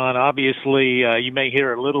you, Sean. Obviously, you may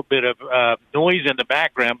hear a little bit of noise in the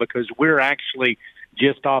background because we're actually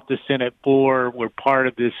just off the Senate floor. We're part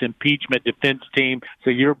of this impeachment defense team. So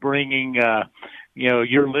you're bringing,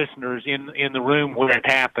 your listeners in the room where it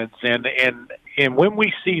happens. And when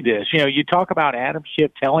we see this, you talk about Adam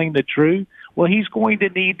Schiff telling the truth. Well, he's going to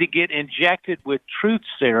need to get injected with truth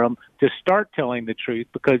serum to start telling the truth,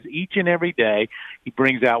 because each and every day he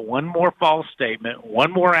brings out one more false statement,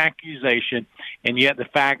 one more accusation, and yet the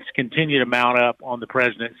facts continue to mount up on the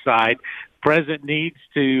president's side. The president needs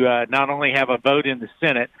to not only have a vote in the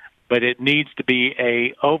Senate, but it needs to be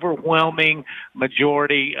a overwhelming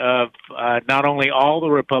majority of not only all the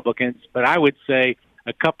Republicans, but I would say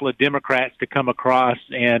a couple of Democrats to come across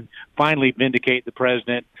and finally vindicate the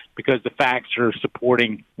president, because the facts are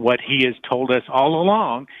supporting what he has told us all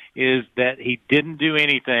along, is that he didn't do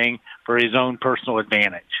anything for his own personal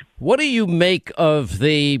advantage. What do you make of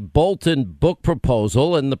the Bolton book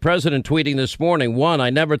proposal and the president tweeting this morning? One, I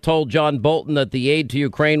never told John Bolton that the aid to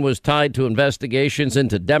Ukraine was tied to investigations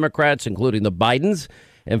into Democrats, including the Bidens.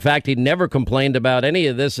 In fact, he never complained about any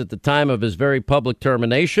of this at the time of his very public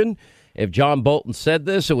termination. If John Bolton said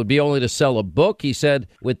this, it would be only to sell a book. He said,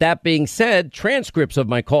 with that being said, transcripts of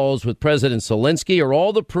my calls with President Zelensky are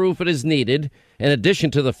all the proof it is needed, in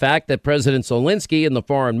addition to the fact that President Zelensky and the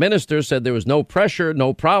foreign minister said there was no pressure,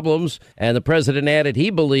 no problems, and the president added he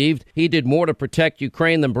believed he did more to protect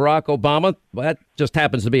Ukraine than Barack Obama. Well, that just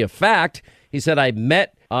happens to be a fact. He said, I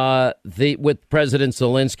met with President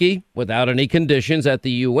Zelensky without any conditions at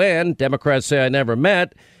the UN. Democrats say I never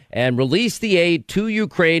met. And release the aid to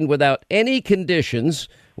Ukraine without any conditions,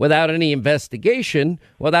 without any investigation,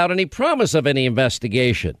 without any promise of any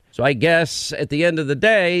investigation. So I guess at the end of the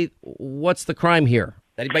day, what's the crime here?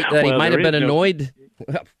 That he might have been annoyed?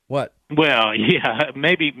 What? Well, yeah,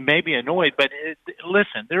 maybe annoyed, but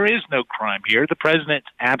listen, there is no crime here. The president's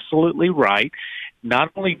absolutely right.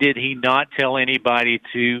 Not only did he not tell anybody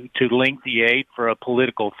to link the aid for a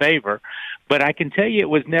political favor, but I can tell you it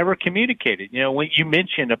was never communicated. When you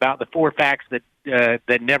mentioned about the 4 facts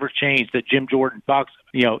that never change, that Jim Jordan talks,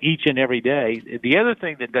 each and every day. The other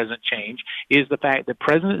thing that doesn't change is the fact that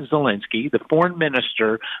President Zelensky, the foreign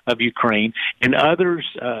minister of Ukraine, and others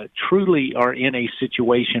truly are in a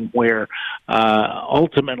situation where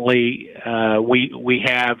ultimately we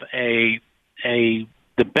have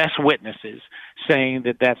the best witnesses saying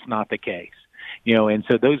that that's not the case. And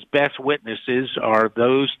so those best witnesses are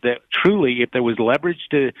those that truly, if there was leverage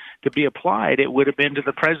to be applied, it would have been to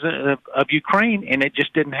the president of Ukraine, and it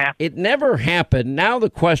just didn't happen. It never happened. Now the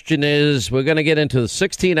question is, we're going to get into the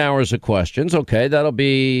 16 hours of questions. Okay, that'll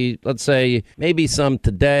be, let's say, maybe some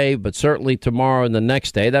today, but certainly tomorrow and the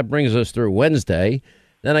next day. That brings us through Wednesday.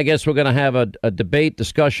 Then I guess we're going to have a debate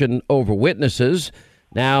discussion over witnesses.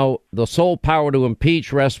 Now, the sole power to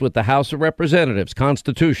impeach rests with the House of Representatives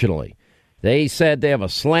constitutionally. They said they have a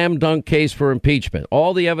slam dunk case for impeachment,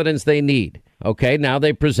 all the evidence they need. OK, now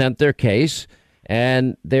they present their case.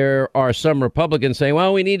 And there are some Republicans saying,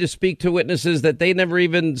 well, we need to speak to witnesses that they never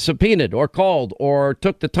even subpoenaed or called or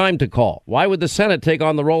took the time to call. Why would the Senate take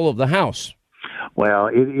on the role of the House? Well,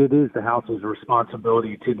 it is the House's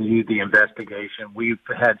responsibility to do the investigation. We've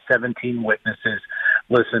had 17 witnesses.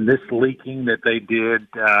 Listen, this leaking that they did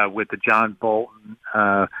with the John Bolton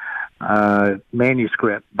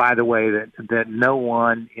manuscript, by the way, that no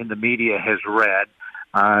one in the media has read,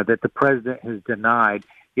 that the president has denied,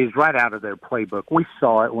 is right out of their playbook. We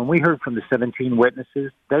saw it when we heard from the 17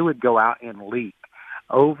 witnesses. They would go out and leak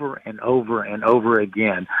over and over and over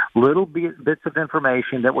again little bits of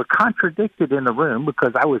information that were contradicted in the room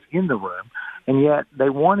because I was in the room, and yet they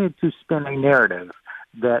wanted to spin a narrative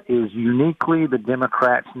that is uniquely the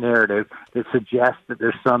Democrats' narrative that suggests that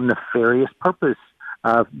there's some nefarious purpose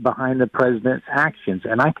behind the president's actions.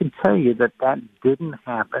 And I can tell you that that didn't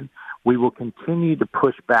happen. We will continue to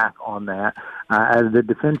push back on that. The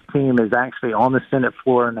defense team is actually on the Senate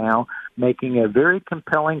floor now making a very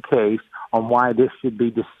compelling case on why this should be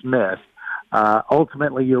dismissed.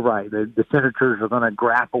 Ultimately, you're right. The senators are going to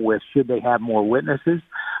grapple with, should they have more witnesses?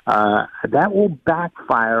 That will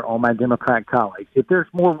backfire on my Democrat colleagues. If there's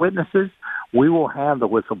more witnesses, we will have the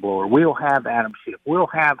whistleblower. We'll have Adam Schiff. We'll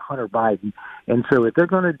have Hunter Biden. And so if they're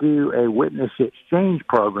going to do a witness exchange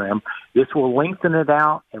program, this will lengthen it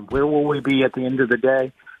out. And where will we be at the end of the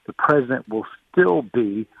day? The president will still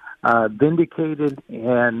be vindicated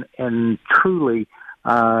and truly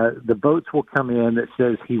the votes will come in that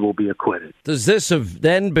says he will be acquitted. Does this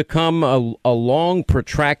then become a long,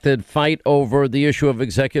 protracted fight over the issue of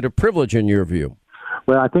executive privilege, in your view?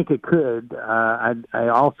 Well, I think it could. I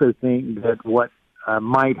also think that what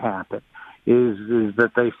might happen is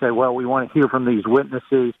that they say, well, we want to hear from these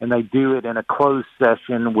witnesses, and they do it in a closed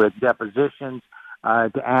session with depositions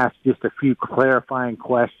to ask just a few clarifying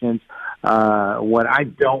questions. What I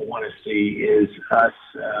don't want to see is us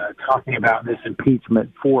talking about this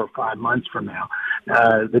impeachment 4 or 5 months from now.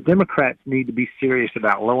 The Democrats need to be serious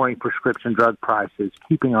about lowering prescription drug prices,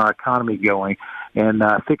 keeping our economy going, and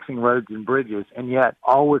fixing roads and bridges. And yet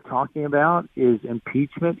all we're talking about is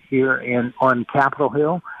impeachment here on Capitol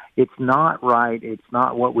Hill. It's not right. It's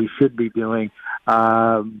not what we should be doing.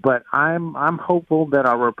 But I'm hopeful that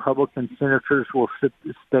our Republican senators will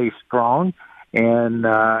stay strong,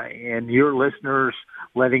 and your listeners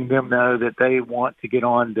letting them know that they want to get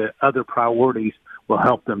on to other priorities will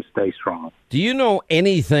help them stay strong. Do you know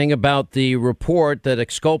anything about the report that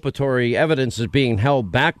exculpatory evidence is being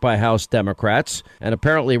held back by House Democrats and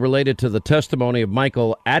apparently related to the testimony of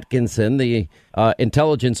Michael Atkinson, the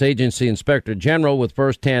intelligence agency inspector general with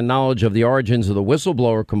firsthand knowledge of the origins of the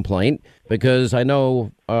whistleblower complaint? Because I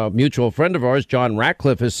know a mutual friend of ours, John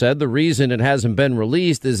Ratcliffe, has said the reason it hasn't been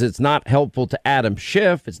released is it's not helpful to Adam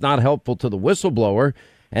Schiff. It's not helpful to the whistleblower.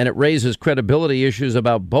 And it raises credibility issues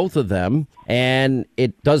about both of them, and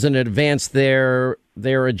it doesn't advance their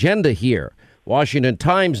agenda here. Washington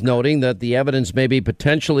Times noting that the evidence may be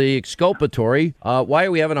potentially exculpatory. Why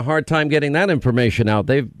are we having a hard time getting that information out?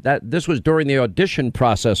 This was during the audition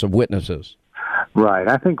process of witnesses. Right.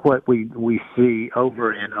 I think what we see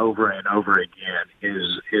over and over and over again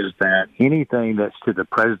is that anything that's to the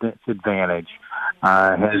president's advantage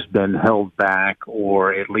has been held back,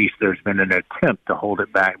 or at least there's been an attempt to hold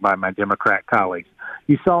it back by my Democrat colleagues.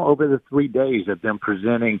 You saw over the 3 days of them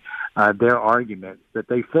presenting their arguments that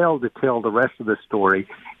they failed to tell the rest of the story,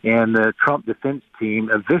 and the Trump defense team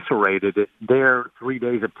eviscerated their 3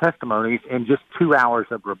 days of testimonies in just 2 hours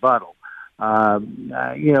of rebuttal.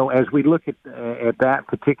 As we look at that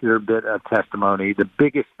particular bit of testimony, the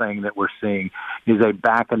biggest thing that we're seeing is a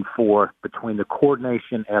back and forth between the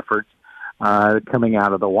coordination efforts coming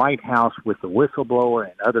out of the White House with the whistleblower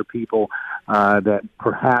and other people that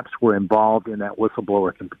perhaps were involved in that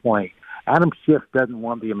whistleblower complaint. Adam Schiff doesn't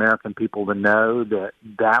want the American people to know that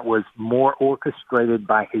that was more orchestrated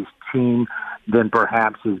by his team than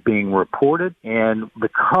perhaps is being reported. And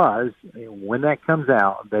because when that comes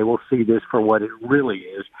out, they will see this for what it really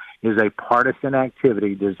is a partisan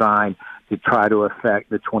activity designed to try to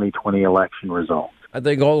affect the 2020 election results. I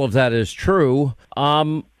think all of that is true.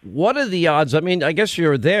 What are the odds? I mean, I guess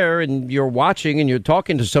you're there and you're watching and you're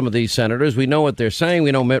talking to some of these senators. We know what they're saying.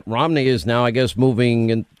 We know Mitt Romney is now, I guess,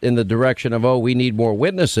 moving in the direction of, we need more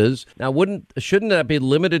witnesses. Now, shouldn't that be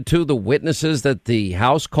limited to the witnesses that the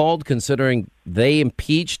House called, considering they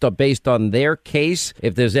impeached based on their case?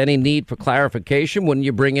 If there's any need for clarification, wouldn't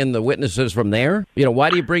you bring in the witnesses from there? Why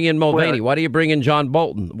do you bring in Mulvaney? Why do you bring in John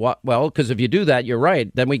Bolton? Well, because if you do that, you're right.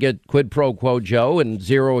 Then we get quid pro quo Joe and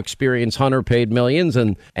zero experience Hunter paid millions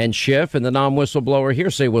and Schiff and the non-whistleblower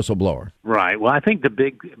hearsay whistleblower. Right. Well, I think the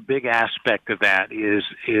big aspect of that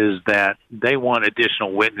is that they want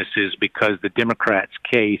additional witnesses because the Democrats'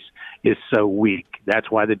 case is so weak. That's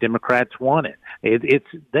why the Democrats want it.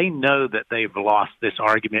 They know that they've lost this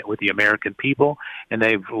argument with the American people, and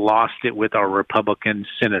they've lost it with our Republican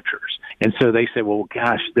senators. And so they say, well,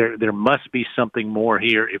 gosh, there must be something more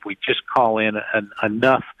here if we just call in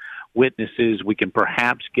enough witnesses, we can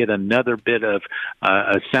perhaps get another bit of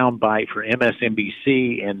a soundbite for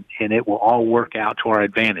MSNBC, and it will all work out to our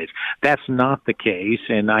advantage. That's not the case,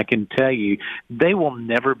 and I can tell you they will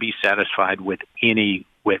never be satisfied with any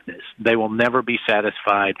witness. They will never be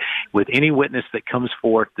satisfied with any witness that comes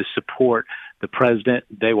forth to support the president.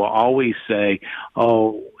 They will always say,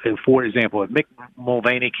 oh, for example, if Mick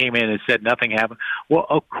Mulvaney came in and said nothing happened, well,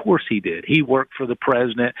 of course he did. He worked for the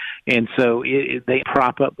president, and so they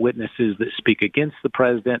prop up witnesses that speak against the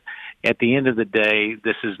president. At the end of the day,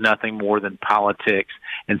 this is nothing more than politics,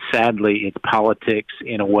 and sadly, it's politics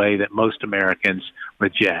in a way that most Americans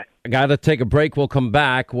reject. I got to take a break. We'll come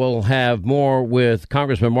back. We'll have more with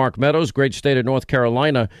Congressman Mark Meadows, great state of North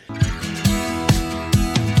Carolina. All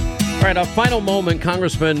right, a final moment,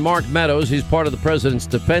 Congressman Mark Meadows. He's part of the president's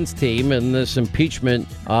defense team in this impeachment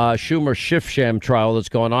Schumer Schiff-Sham trial that's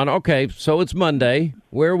going on. Okay, so it's Monday.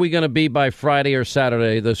 Where are we going to be by Friday or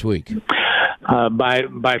Saturday this week?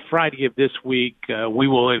 By Friday of this week, we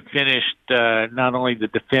will have finished not only the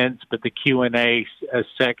defense but the Q&A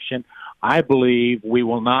section. I believe we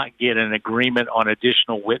will not get an agreement on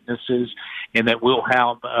additional witnesses, and that we'll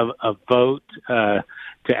have a vote to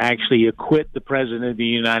actually acquit the President of the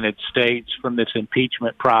United States from this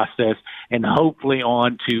impeachment process, and hopefully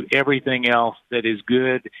on to everything else that is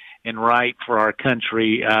good and right for our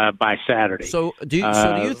country by Saturday. So do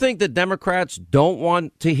you think the Democrats don't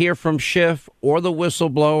want to hear from Schiff or the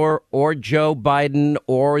whistleblower or Joe Biden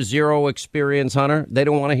or Zero Experience Hunter? They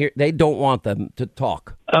don't want to hear. They don't want them to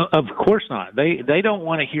talk. Of course not. They don't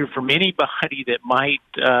want to hear from anybody that might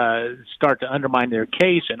start to undermine their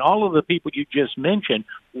case, and all of the people you just mentioned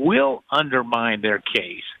will undermine their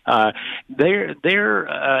case. They're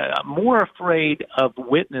more afraid of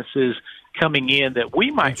witnesses coming in that we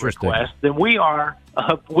might request than we are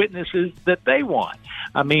of witnesses that they want.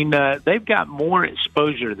 I mean, they've got more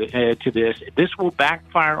exposure to this. This will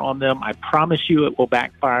backfire on them. I promise you it will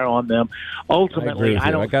backfire on them. Ultimately,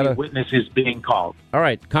 I don't see witnesses being called. All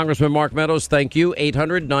right, Congressman Mark Meadows, thank you.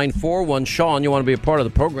 800-941-SEAN. You want to be a part of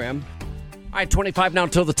the program. All right, 25 now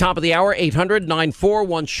until the top of the hour.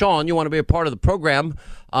 800-941-SEAN. You want to be a part of the program.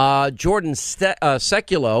 Jordan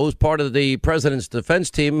Sekulow is part of the president's defense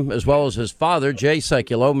team, as well as his father, Jay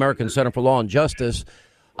Sekulow, American Center for Law and Justice,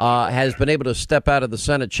 has been able to step out of the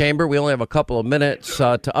Senate chamber. We only have a couple of minutes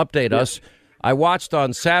to update us. I watched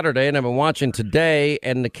on Saturday, and I've been watching today,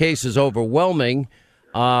 and the case is overwhelming.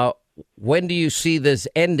 When do you see this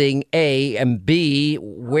ending, A, and B,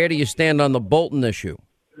 where do you stand on the Bolton issue?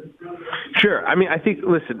 Sure. I mean, I think,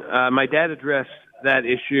 listen, my dad addressed that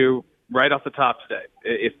issue right off the top today.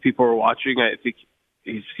 If people were watching, I think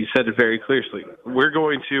he said it very clearly. We're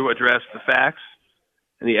going to address the facts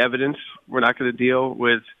and the evidence. We're not going to deal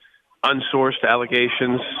with unsourced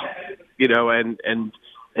allegations, and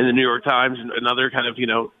in the New York Times and other kind of,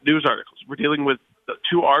 news articles. We're dealing with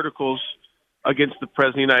two articles against the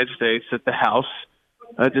President of the United States that the House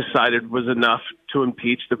decided was enough to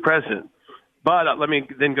impeach the president. But let me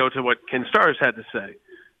then go to what Ken Starr had to say.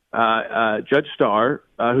 Judge Starr,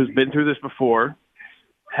 who's been through this before,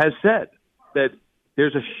 has said that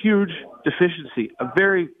there's a huge deficiency, a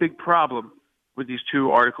very big problem with these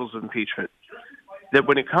two articles of impeachment. That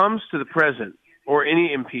when it comes to the president or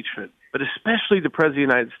any impeachment, but especially the president of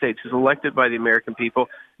the United States, who's elected by the American people,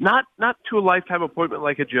 not to a lifetime appointment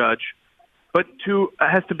like a judge, but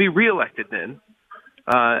has to be reelected then,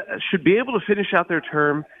 should be able to finish out their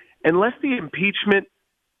term unless the impeachment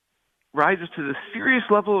rises to the serious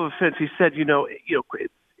level of offense. He said,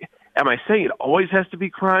 am I saying it always has to be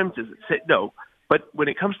crimes? Does it say no? But when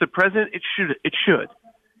it comes to president, it should.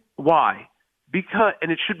 Why? Because,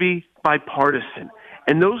 and it should be bipartisan.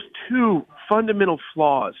 And those two fundamental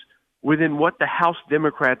flaws within what the House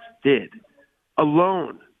Democrats did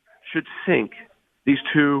alone should sink these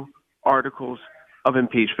two articles of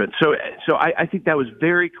impeachment. So I think that was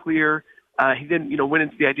very clear. He then, went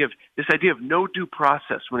into the idea of no due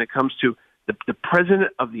process when it comes to the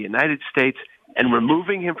president of the United States and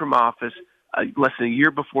removing him from office less than a year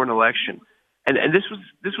before an election. And this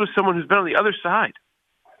was someone who's been on the other side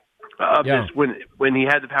of this when he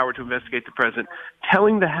had the power to investigate the president,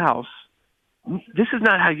 telling the House, this is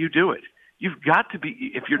not how you do it. You've got to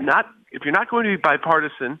be, if you're not going to be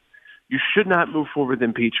bipartisan, you should not move forward with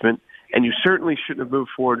impeachment, and you certainly shouldn't have moved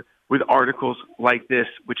forward with articles like this,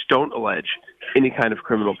 which don't allege any kind of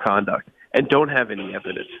criminal conduct and don't have any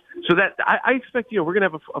evidence. So that I expect, we're going to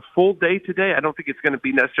have a full day today. I don't think it's going to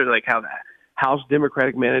be necessarily like how the House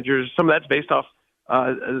Democratic managers, some of that's based off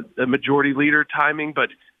the majority leader timing, but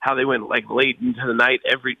how they went like late into the night,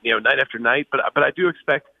 night after night. But I do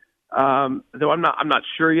expect, though I'm not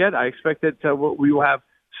sure yet, I expect that we will have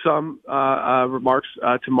some remarks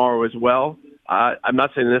tomorrow as well. I'm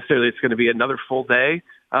not saying necessarily it's going to be another full day,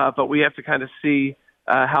 but we have to kind of see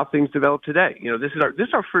how things develop today. This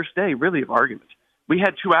is our first day really of argument. We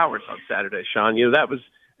had 2 hours on Saturday, Sean. That was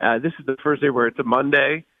this is the first day where it's a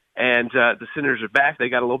Monday, and the senators are back. They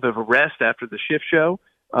got a little bit of a rest after the shift show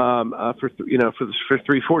for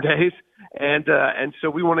 3-4 days, and so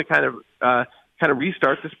we want to kind of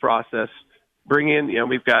restart this process. Bring in,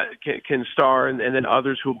 we've got Ken Starr and then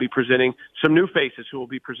others who will be presenting, some new faces who will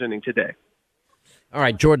be presenting today. All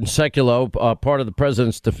right, Jordan Sekulow, part of the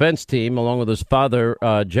president's defense team, along with his father,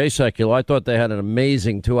 Jay Sekulow. I thought they had an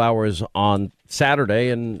amazing 2 hours on Saturday,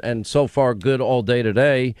 and so far good all day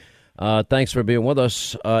today. Thanks for being with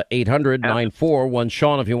us.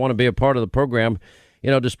 800-941-SEAN if you want to be a part of the program.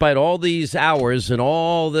 Despite all these hours and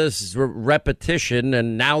all this repetition,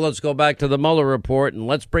 and now let's go back to the Mueller report and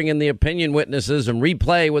let's bring in the opinion witnesses and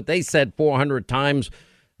replay what they said 400 times.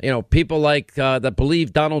 People like that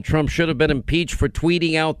believe Donald Trump should have been impeached for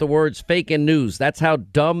tweeting out the words fake and news. That's how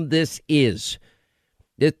dumb this is.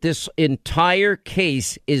 This entire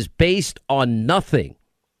case is based on nothing.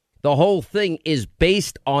 The whole thing is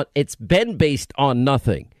it's been based on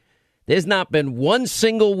nothing. There's not been one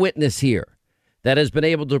single witness here that has been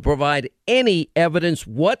able to provide any evidence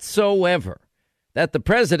whatsoever that the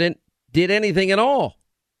president did anything at all.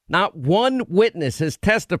 Not one witness has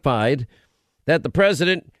testified that the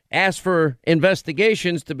president asked for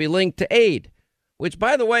investigations to be linked to aid, which,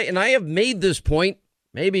 by the way, and I have made this point,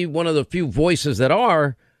 maybe one of the few voices that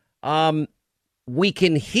are, we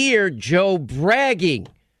can hear Joe bragging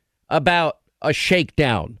about a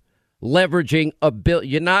shakedown, leveraging a bill.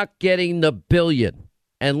 You're not getting the billion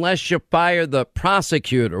unless you fire the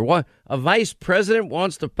prosecutor. What? A vice president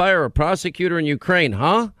wants to fire a prosecutor in Ukraine,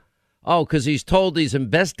 huh? Oh, because he's told he's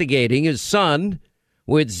investigating his son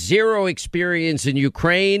with zero experience in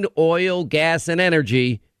Ukraine, oil, gas, and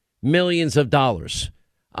energy, millions of dollars.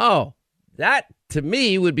 Oh, that to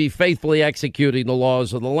me would be faithfully executing the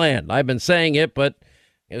laws of the land. I've been saying it, but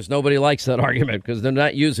I guess nobody likes that argument because they're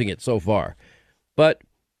not using it so far. But,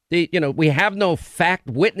 we have no fact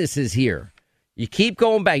witnesses here. You keep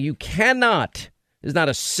going back. You cannot. There's not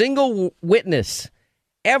a single witness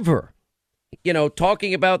ever,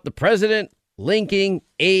 talking about the president linking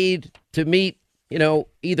aid to meet,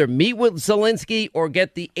 either meet with Zelensky or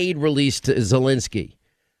get the aid released to Zelensky.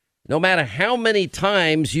 No matter how many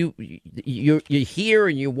times you hear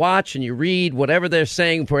and you watch and you read whatever they're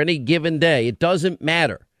saying for any given day, it doesn't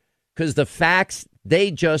matter because the facts,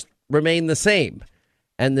 they just remain the same.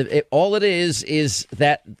 And all it is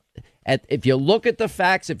that if you look at the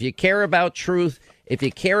facts, if you care about truth, if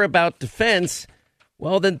you care about defense,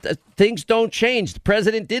 well, then things don't change. The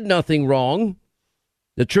president did nothing wrong.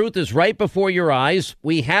 The truth is right before your eyes.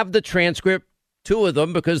 We have the transcript, 2 of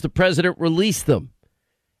them, because the president released them.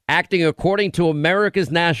 Acting according to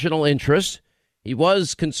America's national interests. He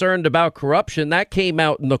was concerned about corruption. That came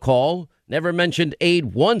out in the call. Never mentioned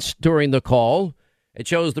aid once during the call. It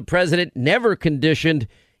shows the president never conditioned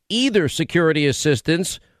either security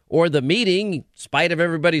assistance or the meeting, in spite of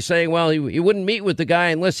everybody saying, well, he wouldn't meet with the guy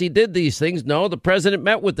unless he did these things. No, the president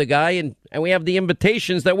met with the guy, and we have the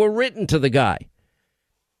invitations that were written to the guy.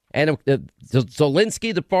 And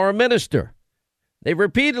Zelensky, the foreign minister, they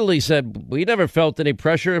repeatedly said, we never felt any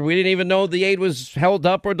pressure. We didn't even know the aid was held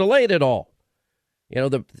up or delayed at all. You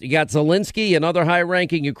got Zelensky and other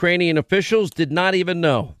high-ranking Ukrainian officials did not even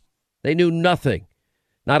know. They knew nothing.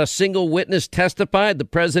 Not a single witness testified. The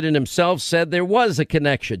president himself said there was a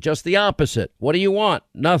connection, just the opposite. What do you want?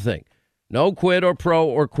 Nothing. No quid or pro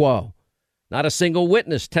or quo. Not a single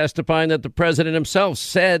witness testifying that the president himself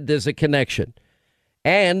said there's a connection.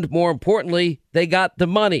 And more importantly, they got the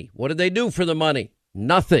money. What did they do for the money?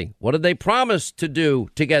 Nothing. What did they promise to do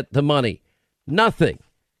to get the money? Nothing.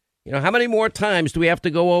 How many more times do we have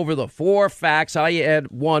to go over the 4 facts? I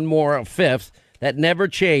add one more, a 5th, that never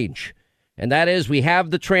change. And that is, we have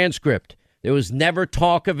the transcript. There was never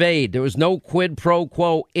talk of aid. There was no quid pro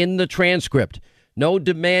quo in the transcript. No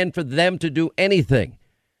demand for them to do anything.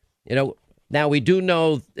 Now we do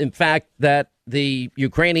know, in fact, that the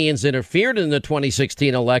Ukrainians interfered in the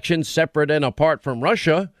 2016 election, separate and apart from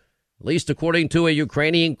Russia, at least according to a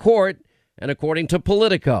Ukrainian court and according to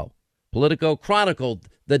Politico. Politico chronicled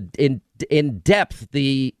in depth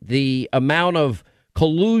the amount of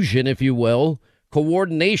collusion, if you will,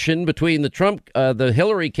 coordination between the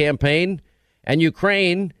Hillary campaign and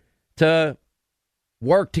Ukraine to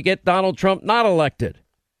work to get Donald Trump not elected.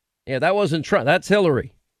 Yeah, that wasn't Trump. That's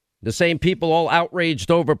Hillary. The same people all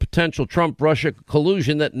outraged over potential Trump-Russia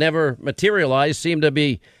collusion that never materialized seem to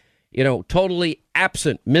be, totally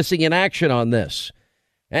absent, missing in action on this.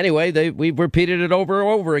 Anyway, we've repeated it over and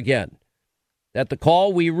over again. At the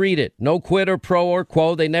call, we read it. No quid or pro or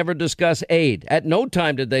quo. They never discuss aid. At no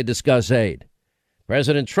time did they discuss aid.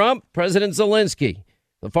 President Trump, President Zelensky,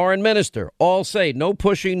 the foreign minister, all say no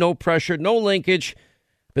pushing, no pressure, no linkage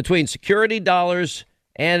between security dollars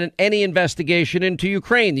and any investigation into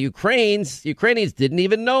Ukraine. The Ukrainians didn't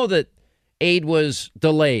even know that aid was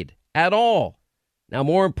delayed at all. Now,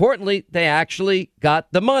 more importantly, they actually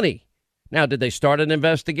got the money. Now, did they start an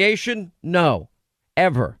investigation? No,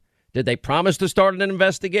 ever. Did they promise to start an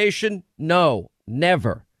investigation? No,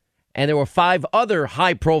 never. And there were 5 other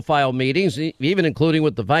high-profile meetings, even including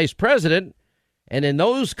with the vice president. And in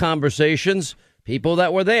those conversations, people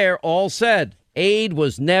that were there all said aid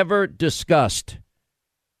was never discussed.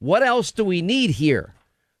 What else do we need here?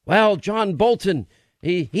 Well, John Bolton,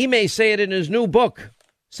 he may say it in his new book.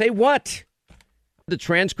 Say what? The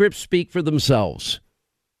transcripts speak for themselves.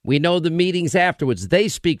 We know the meetings afterwards. They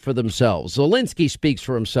speak for themselves. Zelensky speaks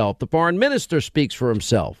for himself. The foreign minister speaks for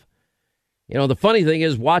himself. You know, the funny thing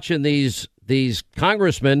is watching these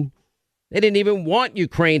congressmen, they didn't even want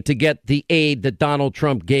Ukraine to get the aid that Donald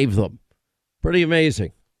Trump gave them. Pretty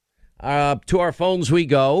amazing. To our phones we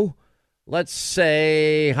go. Let's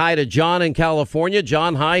say hi to John in California.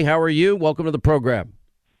 John, hi. How are you? Welcome to the program.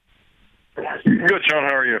 Good, Sean.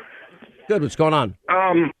 How are you? Good. What's going on?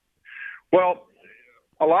 Well,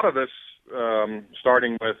 a lot of this,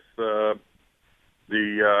 starting with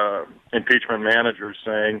the impeachment manager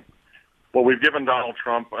saying, well, we've given Donald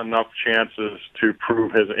Trump enough chances to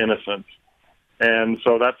prove his innocence. And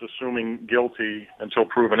so that's assuming guilty until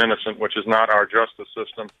proven innocent, which is not our justice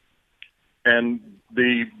system. And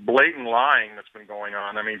the blatant lying that's been going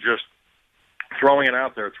on, I mean, just throwing it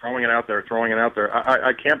out there.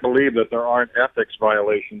 I can't believe that there aren't ethics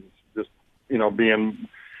violations just, being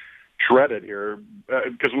shredded here,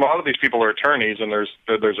 because a lot of these people are attorneys, and there's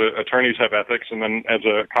attorneys have ethics, and then as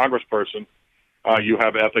a congressperson, you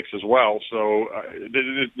have ethics as well. So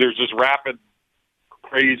there's this rapid,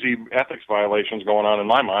 crazy ethics violations going on in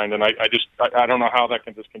my mind, and I don't know how that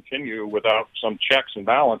can just continue without some checks and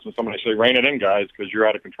balance, and somebody say, rein it in, guys, because you're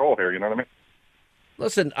out of control here. You know what I mean?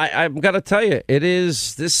 Listen, I've got to tell you, it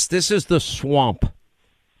is this is the swamp.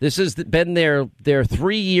 This has been their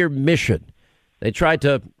 3-year mission. They tried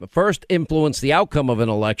to first influence the outcome of an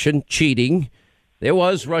election, cheating. There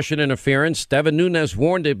was Russian interference. Devin Nunes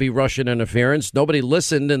warned there'd be Russian interference. Nobody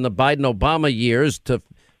listened in the Biden-Obama years to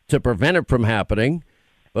prevent it from happening.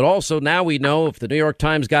 But also now we know if the New York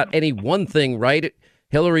Times got any one thing right,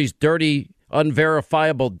 Hillary's dirty,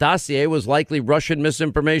 unverifiable dossier was likely Russian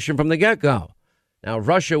misinformation from the get-go. Now,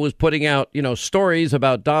 Russia was putting out, stories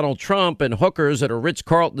about Donald Trump and hookers at a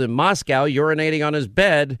Ritz-Carlton in Moscow urinating on his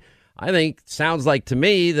bed. I think sounds like to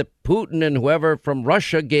me that Putin and whoever from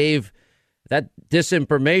Russia gave that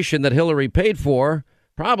disinformation that Hillary paid for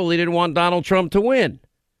probably didn't want Donald Trump to win.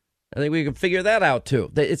 I think we can figure that out,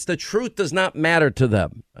 too. It's the truth does not matter to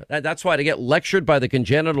them. That's why to get lectured by the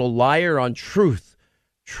congenital liar on truth.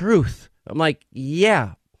 I'm like,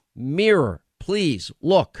 yeah, mirror, please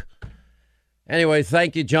look. Anyway,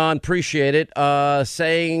 thank you, John. Appreciate it.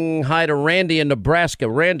 Saying hi to Randy in Nebraska.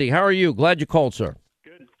 Randy, how are you? Glad you called, sir.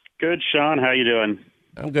 Good, Sean. How you doing?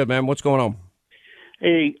 I'm good, man. What's going on?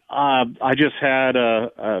 Hey, I just had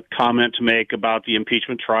a comment to make about the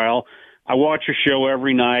impeachment trial. I watch your show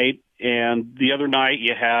every night, and the other night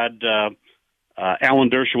you had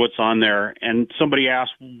Alan Dershowitz on there, and somebody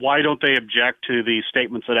asked, why don't they object to the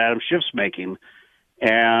statements that Adam Schiff's making?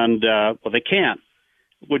 And, well, they can't,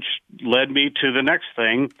 which led me to the next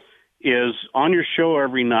thing. Is on your show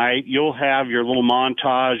every night, you'll have your little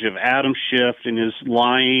montage of Adam Schiff and his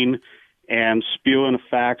lying and spewing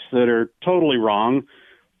facts that are totally wrong.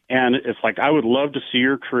 And it's like, I would love to see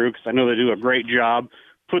your crew, because I know they do a great job,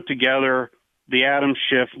 put together the Adam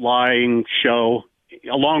Schiff lying show,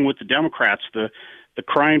 along with the Democrats, the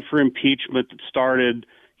crying for impeachment that started,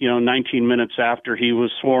 19 minutes after he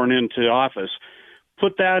was sworn into office.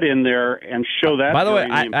 Put that in there and show that. By the way,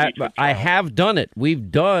 I have done it. We've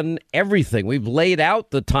done everything. We've laid out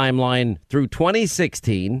the timeline through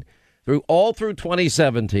 2016, all through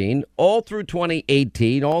 2017, all through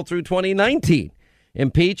 2018, all through 2019.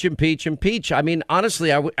 Impeach. I mean,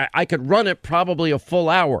 honestly, I could run it probably a full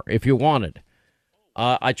hour if you wanted.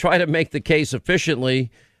 I try to make the case efficiently,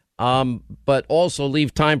 but also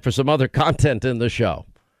leave time for some other content in the show.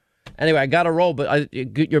 Anyway, I got to roll, but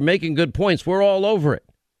you're making good points. We're all over it.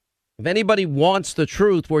 If anybody wants the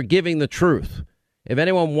truth, we're giving the truth. If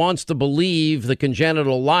anyone wants to believe the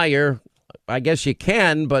congenital liar, I guess you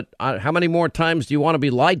can, but how many more times do you want to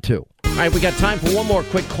be lied to? All right, we got time for one more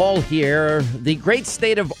quick call here. The great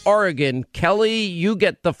state of Oregon. Kelly, you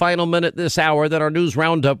get the final minute this hour, then our news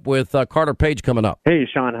roundup with Carter Page coming up. Hey,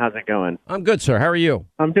 Sean, how's it going? I'm good, sir. How are you?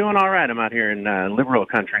 I'm doing all right. I'm out here in liberal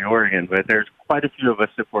country, Oregon, but there's quite a few of us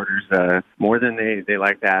supporters, more than they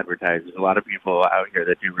like to advertise. There's a lot of people out here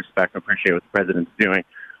that do respect and appreciate what the president's doing.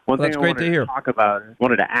 One thing I wanted to talk about,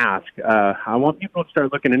 wanted to ask, I want people to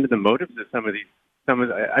start looking into the motives of some of these.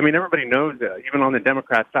 I mean, everybody knows, even on the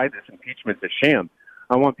Democrat side, this impeachment's a sham.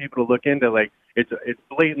 I want people to look into, like, it's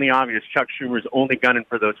blatantly obvious Chuck Schumer's only gunning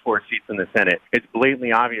for those 4 seats in the Senate. It's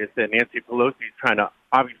blatantly obvious that Nancy Pelosi is trying to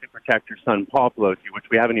obviously protect her son, Paul Pelosi, which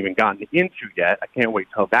we haven't even gotten into yet. I can't wait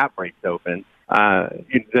till that breaks open.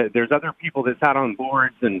 There's other people that sat on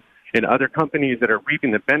boards and other companies that are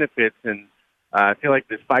reaping the benefits, and I feel like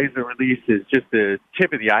this FISA release is just the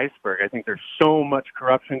tip of the iceberg. I think there's so much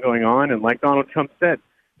corruption going on, and like Donald Trump said,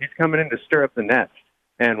 he's coming in to stir up the nest.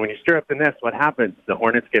 And when you stir up the nest, what happens? The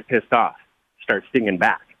hornets get pissed off, start stinging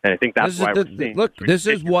back. And I think that's why we're seeing. Look, this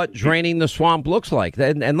is what draining the swamp looks like.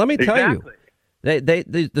 And let me tell you,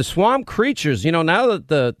 the swamp creatures, now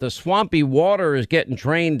that the swampy water is getting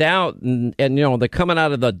drained out and they're coming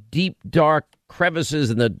out of the deep, dark crevices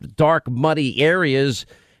and the dark, muddy areas,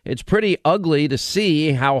 it's pretty ugly to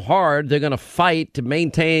see how hard they're going to fight to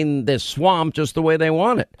maintain this swamp just the way they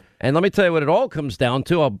want it. And let me tell you what it all comes down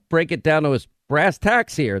to. I'll break it down to its brass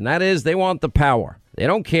tacks here, and that is they want the power. They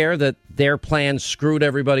don't care that their plan screwed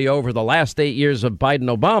everybody over the last 8 years of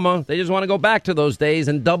Biden-Obama. They just want to go back to those days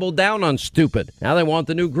and double down on stupid. Now they want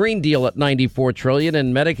the new Green Deal at $94 trillion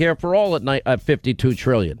and Medicare for all at $52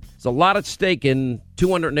 trillion. It's a lot at stake in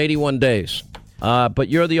 281 days. But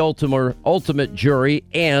you're the ultimate jury,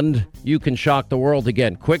 and you can shock the world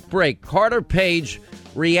again. Quick break. Carter Page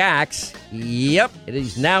reacts. Yep, it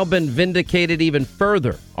has now been vindicated even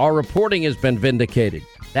further. Our reporting has been vindicated.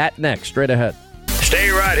 That next, straight ahead. Stay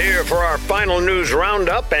right here for our final news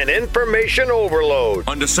roundup and information overload.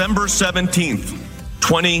 On December 17th,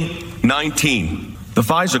 2019, the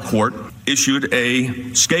FISA court issued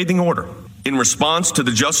a scathing order in response to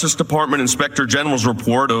the Justice Department Inspector General's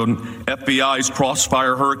report on FBI's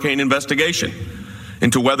Crossfire Hurricane investigation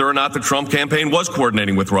into whether or not the Trump campaign was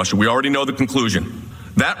coordinating with Russia. We already know the conclusion.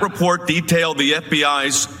 That report detailed the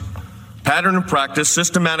FBI's pattern of practice,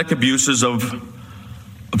 systematic abuses of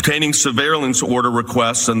obtaining surveillance order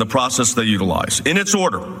requests, and the process they utilize. In its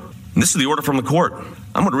order, and this is the order from the court,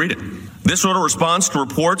 I'm going to read it. This order responds to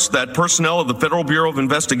reports that personnel of the Federal Bureau of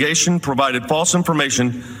Investigation provided false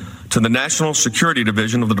information to the National Security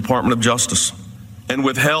Division of the Department of Justice and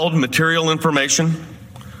withheld material information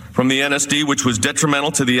from the NSD, which was detrimental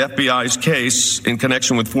to the FBI's case in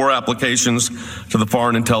connection with 4 applications to the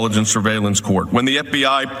Foreign Intelligence Surveillance Court. When the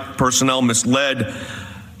FBI personnel misled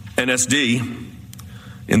NSD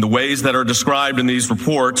in the ways that are described in these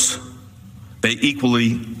reports, they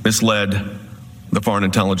equally misled the Foreign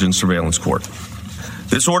Intelligence Surveillance Court.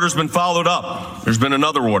 This order's been followed up. There's been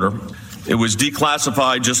another order. It was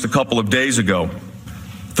declassified just a couple of days ago.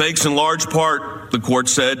 Thanks in large part, the court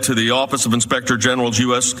said, to the Office of Inspector General's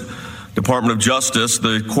U.S. Department of Justice,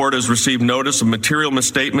 the court has received notice of material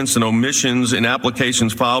misstatements and omissions in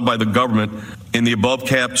applications filed by the government in the above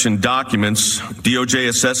captioned documents. DOJ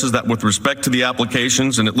assesses that with respect to the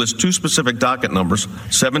applications, and it lists 2 specific docket numbers,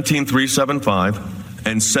 17375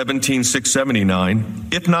 and 17679,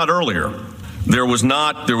 if not earlier, there was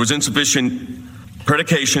insufficient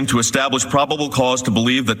predication to establish probable cause to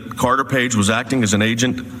believe that Carter Page was acting as an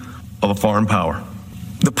agent of a foreign power.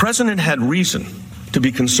 The president had reason to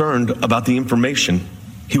be concerned about the information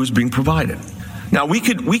he was being provided. Now, we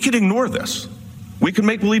could ignore this. We could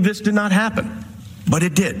make believe this did not happen, but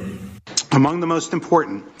it did. Among the most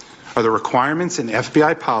important are the requirements in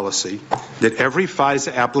FBI policy that every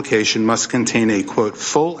FISA application must contain a, quote,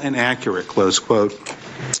 full and accurate, close quote,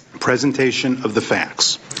 presentation of the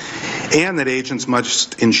facts, and that agents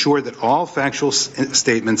must ensure that all factual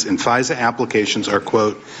statements in FISA applications are,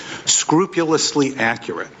 quote, scrupulously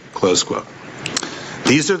accurate, close quote.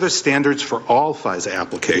 These are the standards for all FISA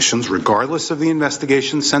applications, regardless of the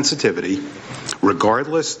investigation's sensitivity,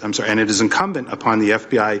 and it is incumbent upon the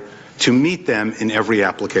FBI to meet them in every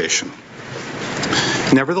application.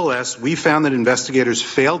 Nevertheless, we found that investigators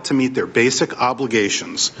failed to meet their basic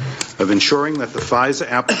obligations of ensuring that the FISA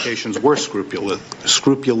applications were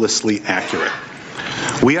scrupulously accurate.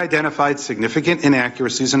 We identified significant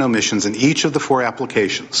inaccuracies and omissions in each of the 4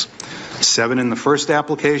 applications, 7 in the first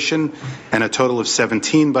application and a total of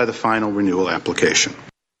 17 by the final renewal application.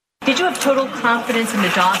 Did you have total confidence in the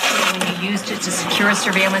dossier when you used it to secure a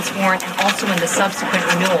surveillance warrant and also in the subsequent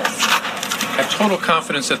renewals? I have total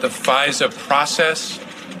confidence that the FISA process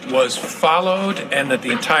was followed and that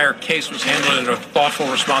the entire case was handled in a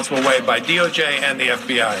thoughtful, responsible way by DOJ and the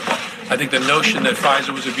FBI. I think the notion that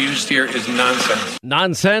Pfizer was abused here is nonsense.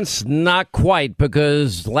 Nonsense? Not quite,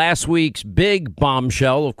 because last week's big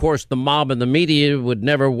bombshell, of course, the mob and the media would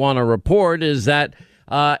never want to report, is that,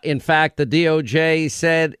 in fact, the DOJ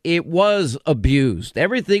said it was abused.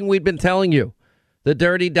 Everything we've been telling you, the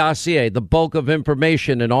dirty dossier, the bulk of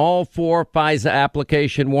information in all 4 FISA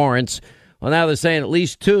application warrants. Well, now they're saying at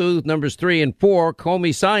least 2, numbers 3 and 4.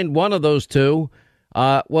 Comey signed one of those 2,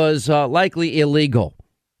 was likely illegal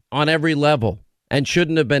on every level and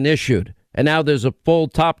shouldn't have been issued. And now there's a full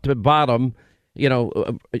top to bottom,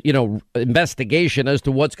 investigation as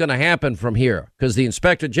to what's going to happen from here, because the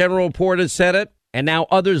Inspector General report has said it, and now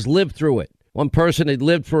others live through it. One person had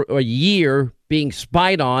lived for a year being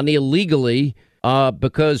spied on illegally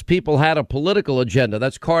because people had a political agenda.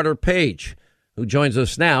 That's Carter Page, who joins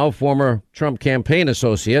us now, former Trump campaign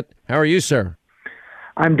associate. How are you, sir?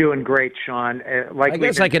 I'm doing great, Sean. I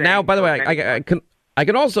guess I can now, by the way, I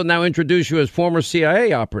can also now introduce you as former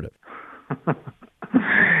CIA operative.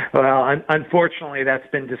 Well, unfortunately, that's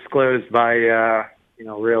been disclosed by,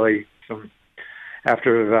 really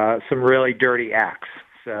after some really dirty acts.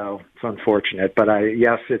 So it's unfortunate, but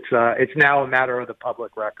yes, it's now a matter of the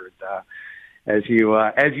public record, as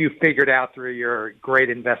you figured out through your great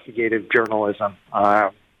investigative journalism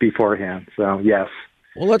beforehand. So yes.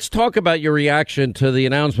 Well, let's talk about your reaction to the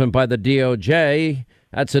announcement by the DOJ.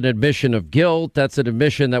 That's an admission of guilt. That's an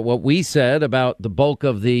admission that what we said about the bulk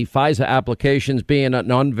of the FISA applications being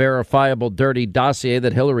an unverifiable dirty dossier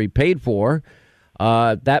that Hillary paid for.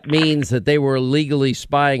 That means that they were illegally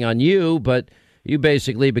spying on you, but you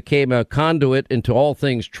basically became a conduit into all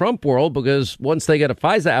things Trump world, because once they get a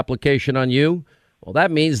FISA application on you, well,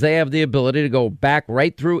 that means they have the ability to go back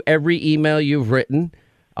right through every email you've written,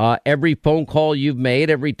 every phone call you've made,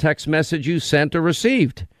 every text message you sent or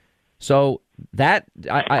received. So that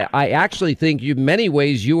I actually think in many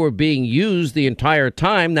ways you were being used the entire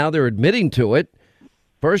time. Now they're admitting to it.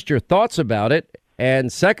 First, your thoughts about it.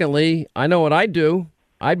 And secondly, I know what I'd do.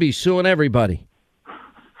 I'd be suing everybody.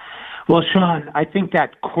 Well, Sean, I think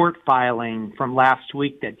that court filing from last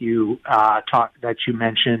week that you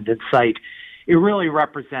mentioned and cite, it really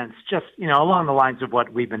represents just, along the lines of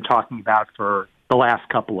what we've been talking about for the last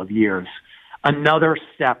couple of years, another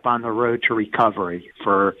step on the road to recovery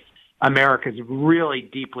for America's really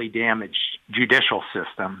deeply damaged judicial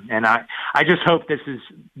system. And I just hope this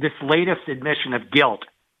latest admission of guilt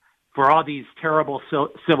for all these terrible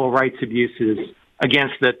civil rights abuses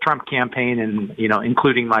against the Trump campaign and,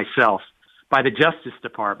 including myself, by the Justice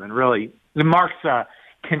Department, really, it marks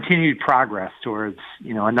continued progress towards,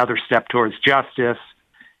 another step towards justice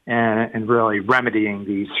and really remedying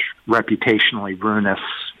these reputationally ruinous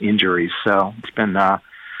injuries. So it's been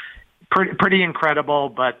pretty incredible,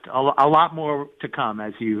 but a lot more to come,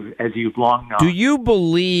 as you've long known. Do you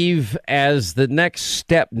believe, as the next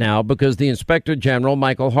step now, because the Inspector General,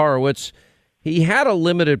 Michael Horowitz, he had a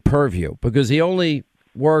limited purview because he only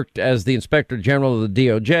worked as the Inspector General of the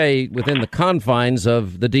DOJ within the confines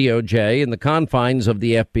of the DOJ and the confines of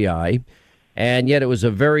the FBI, and yet it was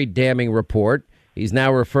a very damning report. He's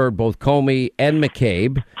now referred both Comey and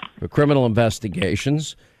McCabe for criminal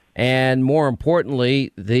investigations. And more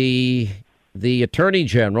importantly, the Attorney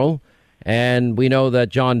General, and we know that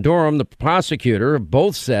John Durham, the prosecutor,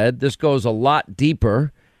 both said this goes a lot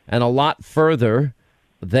deeper and a lot further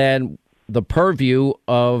than the purview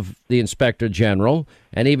of the Inspector General,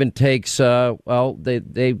 and even takes,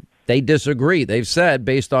 they disagree. They've said,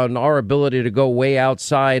 based on our ability to go way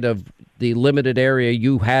outside of the limited area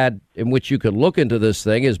you had in which you could look into this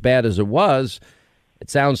thing, as bad as it was, it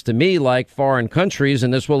sounds to me like foreign countries,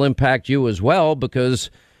 and this will impact you as well, because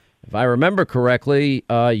if I remember correctly,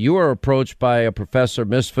 you were approached by a Professor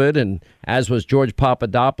Misfit, and as was George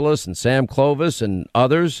Papadopoulos and Sam Clovis and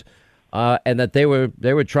others, and that they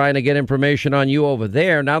were trying to get information on you over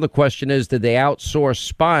there. Now the question is, did they outsource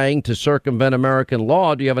spying to circumvent American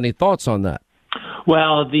law? Do you have any thoughts on that?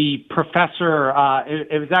 Well, the professor,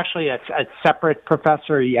 it was actually a separate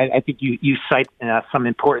professor. I think you cite some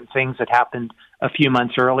important things that happened a few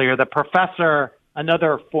months earlier. The professor,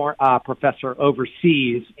 another professor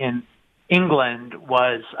overseas in England,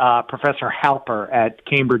 was Professor Halper at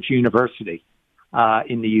Cambridge University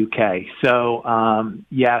in the UK. So,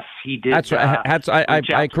 yes, he did. That's right.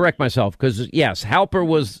 I correct myself, because, yes, Halper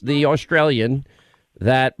was the Australian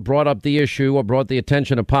that brought up the issue or brought the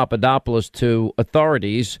attention of Papadopoulos to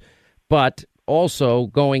authorities, but also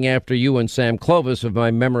going after you and Sam Clovis, if my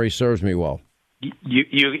memory serves me well.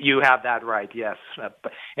 You have that right, yes.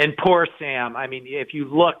 And poor Sam. I mean, if you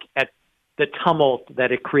look at the tumult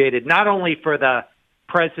that it created, not only for the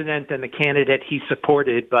president and the candidate he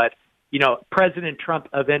supported, but, President Trump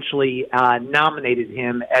eventually nominated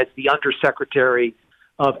him as the Undersecretary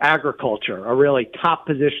of Agriculture, a really top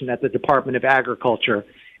position at the Department of Agriculture.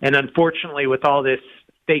 And unfortunately, with all this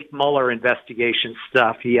fake Mueller investigation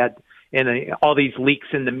stuff, he had all these leaks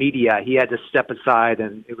in the media, he had to step aside,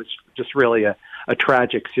 and it was just really a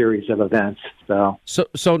tragic series of events.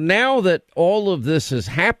 So now that all of this has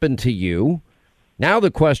happened to you, now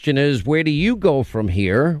the question is, where do you go from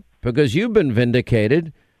here? Because you've been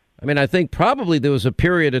vindicated. I mean, I think probably there was a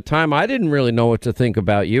period of time I didn't really know what to think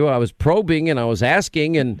about you. I was probing and I was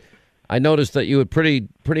asking, and I noticed that you would pretty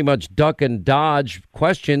much duck and dodge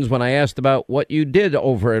questions when I asked about what you did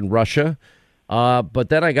over in Russia. But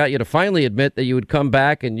then I got you to finally admit that you would come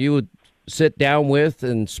back and you would sit down with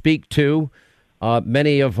and speak to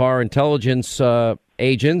many of our intelligence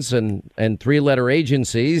agents and three-letter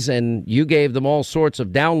agencies, and you gave them all sorts of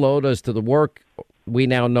download as to the work we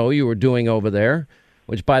now know you were doing over there,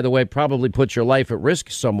 which, by the way, probably puts your life at risk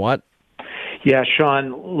somewhat. Yeah,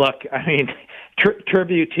 Sean, look, I mean,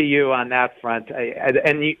 tribute to you on that front.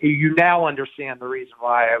 And you now understand the reason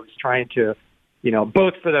why I was trying to,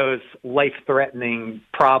 both for those life-threatening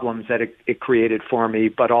problems that it created for me,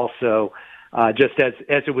 but also just as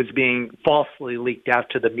it was being falsely leaked out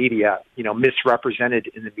to the media, misrepresented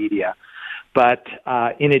in the media. But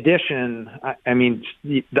in addition, I mean,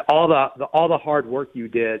 all the hard work you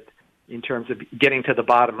did in terms of getting to the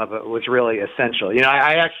bottom of it was really essential.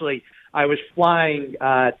 I was flying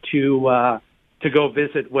to go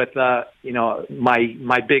visit with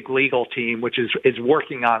my big legal team, which is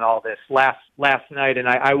working on all this last night, and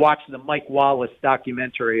I watched the Mike Wallace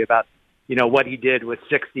documentary about what he did with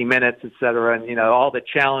 60 Minutes, et cetera, and all the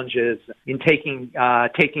challenges in taking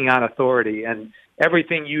on authority, and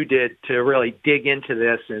everything you did to really dig into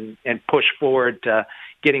this and push forward to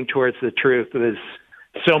getting towards the truth was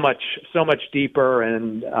so much deeper.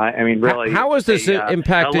 And I mean, really, how has this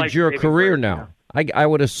impacted your career now? I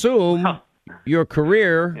would assume your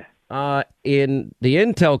career in the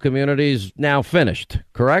intel community is now finished,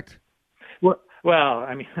 correct? Well,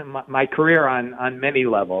 I mean, my career on many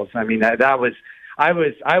levels. I mean, I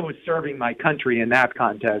was serving my country in that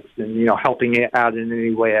context, and helping it out in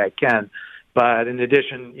any way I can. But in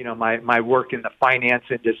addition, my work in the finance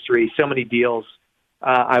industry, so many deals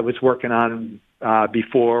I was working on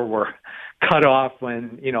before were cut off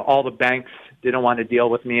when all the banks didn't want to deal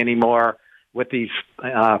with me anymore, with these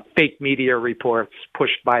fake media reports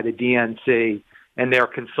pushed by the DNC and their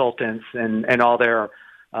consultants and all their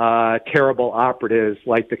terrible operatives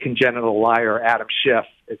like the congenital liar Adam Schiff,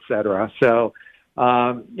 et cetera. So,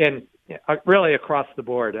 and really across the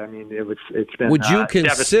board, I mean, it's been would you consider,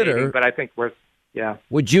 devastating, but I think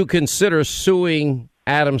would you consider suing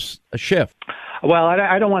Adam Schiff? Well,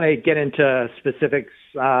 I don't want to get into specifics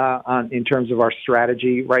in terms of our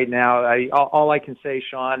strategy right now. All I can say,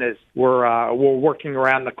 Sean, is we're working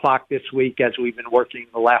around the clock this week, as we've been working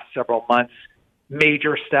the last several months.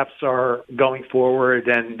 Major steps are going forward,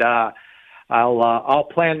 and I'll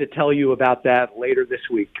plan to tell you about that later this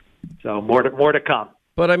week. So more to come.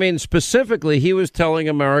 But I mean, specifically, he was telling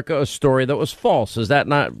America a story that was false. Is that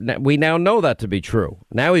not? We now know that to be true.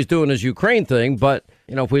 Now he's doing his Ukraine thing, but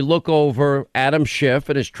if we look over Adam Schiff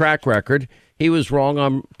and his track record, he was wrong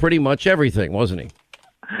on pretty much everything, wasn't he?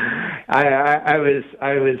 It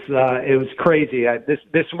was crazy.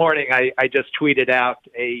 This morning, I just tweeted out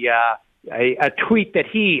a tweet that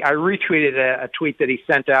I retweeted a tweet that he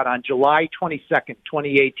sent out on July 22nd,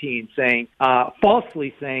 2018,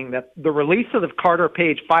 falsely saying that the release of the Carter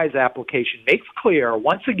Page FISA application makes clear,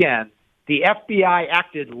 once again, the FBI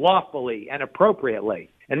acted lawfully and appropriately.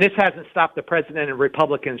 And this hasn't stopped the president and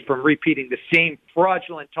Republicans from repeating the same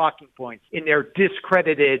fraudulent talking points in their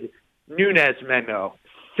discredited Nunes memo.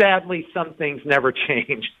 Sadly, some things never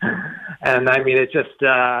change. And I mean, it just,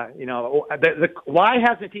 why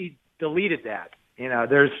hasn't he deleted that?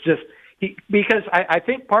 There's just because I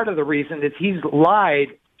think part of the reason is he's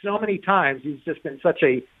lied so many times. He's just been such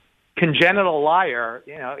a congenital liar.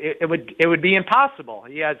 It would be impossible.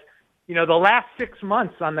 He has, the last 6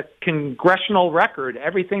 months on the congressional record,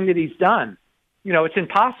 everything that he's done. It's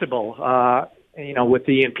impossible. With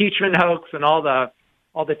the impeachment hoax and all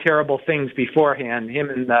the terrible things beforehand, him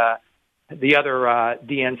and the other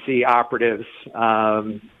DNC operatives,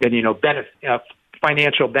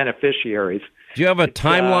 financial beneficiaries. Do you have a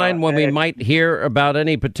timeline when we might hear about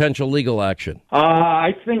any potential legal action?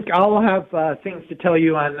 I think I'll have things to tell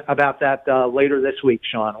you about that later this week,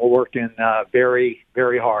 Sean. We're working very,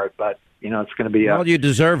 very hard, but it's going to be. Well, you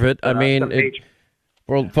deserve it. I mean,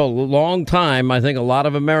 For a long time, I think a lot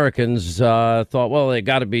of Americans thought, well, they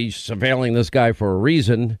got to be surveilling this guy for a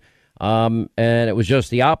reason. And it was just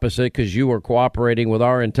the opposite because you were cooperating with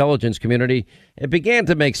our intelligence community. It began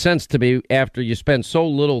to make sense to me after you spent so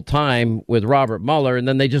little time with Robert Mueller, and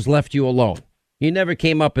then they just left you alone. You never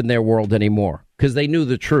came up in their world anymore because they knew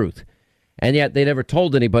the truth. And yet they never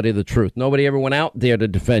told anybody the truth. Nobody ever went out there to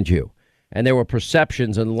defend you. And there were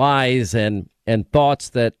perceptions and lies and thoughts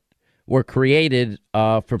that were created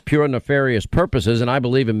for pure nefarious purposes. And I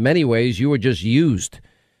believe in many ways you were just used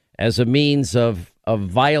as a means of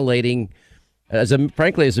violating,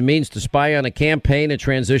 frankly, as a means to spy on a campaign, a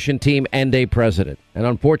transition team, and a president. And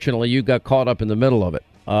unfortunately, you got caught up in the middle of it,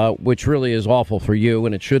 which really is awful for you.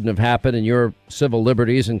 And it shouldn't have happened. And your civil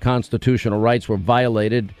liberties and constitutional rights were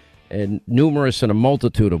violated in numerous and a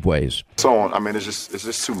multitude of ways. So on. I mean, it's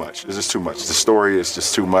just too much. It's just too much. The story is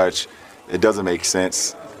just too much. It doesn't make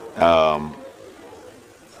sense. And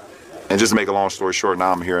just to make a long story short,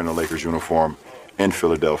 now I'm here in the Lakers uniform in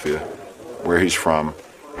Philadelphia, where he's from,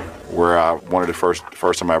 where one of the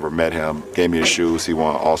first time I ever met him, gave me his shoes. He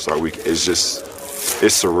won All-Star Week. It's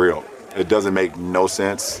surreal. It doesn't make no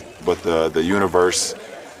sense, but the universe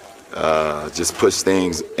just puts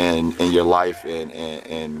things in your life,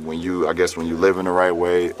 and when you live in the right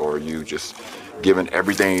way, or you just giving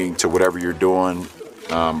everything to whatever you're doing,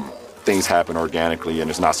 things happen organically, and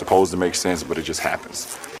it's not supposed to make sense, but it just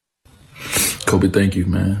happens. Kobe, thank you,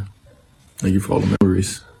 man. Thank you for all the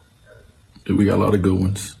memories. We got a lot of good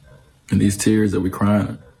ones. And these tears that we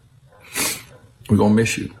crying, we're going to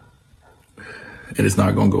miss you. And it's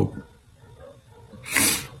not going to go.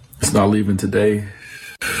 It's not leaving today.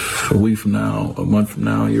 A week from now, a month from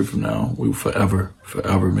now, a year from now, we will forever,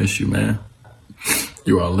 forever miss you, man.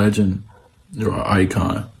 You're our legend. You're our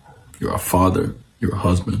icon. You're our father. You're a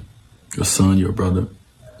husband. You're a son. You're a brother.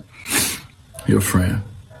 You're a friend.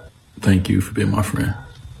 Thank you for being my friend.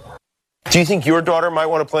 Do you think your daughter might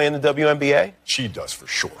want to play in the WNBA? She does for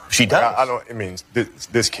sure. She does? I mean,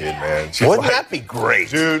 this kid, man. Wouldn't that be great?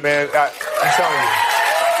 Dude, man, I'm telling you.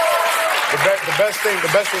 The best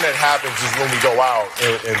thing that happens is when we go out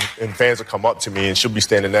and fans will come up to me and she'll be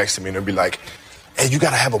standing next to me and they'll be like, hey, you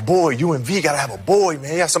got to have a boy. UNV got to have a boy,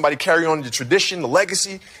 man. You have somebody carry on the tradition, the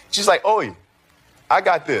legacy. She's like, oh, I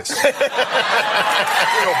got this. You know, boy,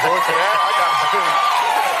 for that, I got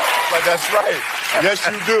like, that's right. Yes,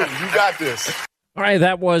 you do. You got this. All right,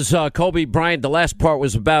 that was Kobe Bryant. The last part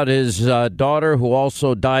was about his daughter, who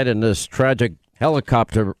also died in this tragic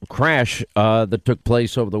helicopter crash that took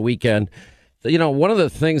place over the weekend. You know, one of the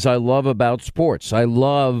things I love about sports, I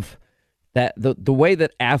love that the way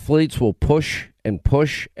that athletes will push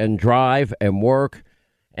and drive and work,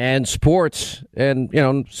 and sports, and, you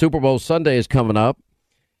know, Super Bowl Sunday is coming up.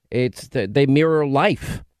 They mirror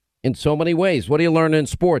life in so many ways. What do you learn in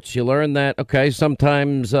sports? You learn that, okay,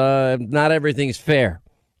 sometimes not everything's fair.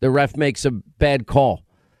 The ref makes a bad call.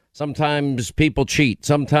 Sometimes people cheat.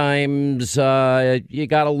 Sometimes you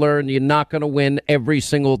got to learn you're not going to win every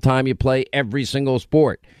single time you play every single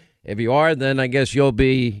sport. If you are, then I guess you'll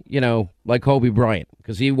be, you know, like Kobe Bryant,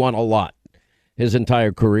 because he won a lot his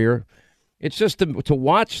entire career. It's just to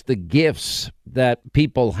watch the gifts that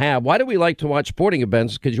people have. Why do we like to watch sporting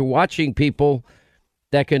events? Because you're watching people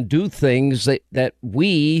that can do things that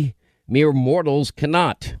we, mere mortals,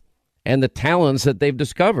 cannot, and the talents that they've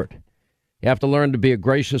discovered. You have to learn to be a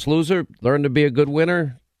gracious loser, learn to be a good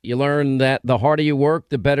winner. You learn that the harder you work,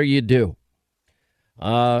 the better you do.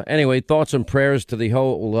 Anyway, thoughts and prayers to the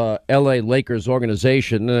whole L.A. Lakers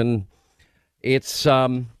organization, and it's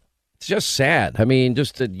just sad. I mean,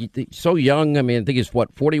 just so young. I mean, I think he's,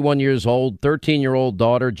 41 years old, 13-year-old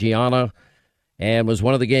daughter, Gianna, and was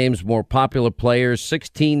one of the game's more popular players,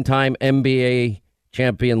 16-time NBA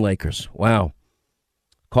champion Lakers. Wow.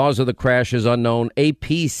 Cause of the crash is unknown.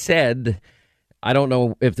 AP said, I don't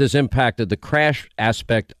know if this impacted the crash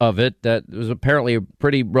aspect of it, that it was apparently a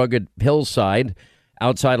pretty rugged hillside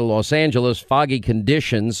outside of Los Angeles, foggy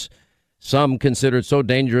conditions, some considered so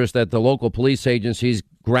dangerous that the local police agencies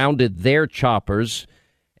grounded their choppers,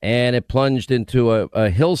 and it plunged into a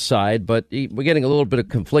hillside. But we're getting a little bit of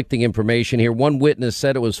conflicting information here. One witness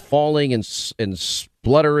said it was falling and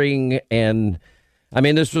spluttering, and I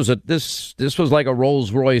mean, this was like a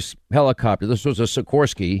Rolls-Royce helicopter. This was a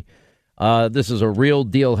Sikorsky. This is a real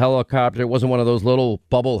deal helicopter. It wasn't one of those little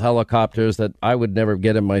bubble helicopters that I would never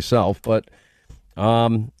get in myself. But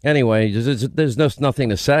anyway, there's just nothing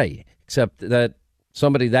to say except that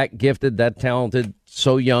somebody that gifted, that talented,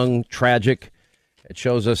 so young, tragic. It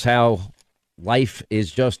shows us how life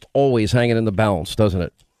is just always hanging in the balance, doesn't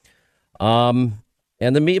it? And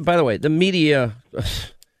by the way, the media,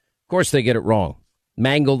 of course, they get it wrong.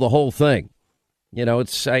 mangle the whole thing. You know,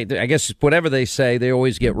 it's I guess whatever they say, they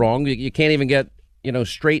always get wrong. You can't even get,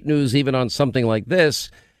 straight news even on something like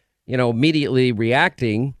this, immediately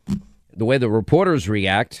reacting the way the reporters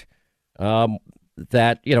react,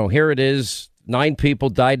 that, here it is. 9 people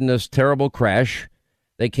died in this terrible crash.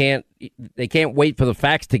 They can't wait for the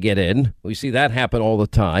facts to get in. We see that happen all the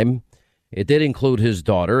time. It did include his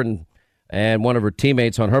daughter and one of her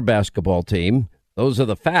teammates on her basketball team. Those are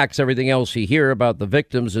the facts. Everything else you hear about the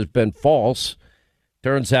victims has been false.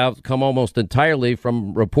 Turns out come almost entirely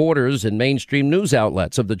from reporters and mainstream news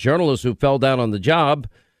outlets. Of the journalists who fell down on the job,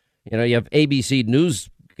 you have ABC News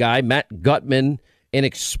guy Matt Gutman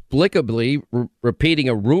inexplicably repeating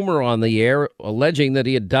a rumor on the air, alleging that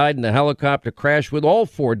he had died in a helicopter crash with all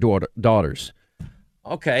 4 daughters.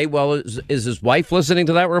 Okay, well, is his wife listening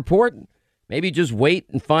to that report? Maybe just wait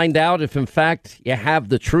and find out if, in fact, you have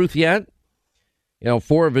the truth yet.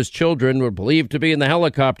 4 of his children were believed to be in the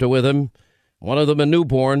helicopter with him. One of them a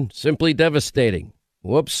newborn. Simply devastating.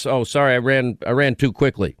 Whoops. Oh, sorry, I ran too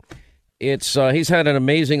quickly. It's he's had an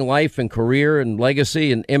amazing life and career and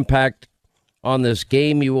legacy and impact on this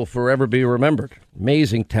game. You will forever be remembered.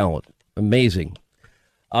 Amazing talent. Amazing.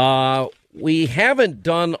 We haven't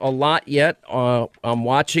done a lot yet. I'm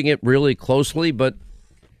watching it really closely, but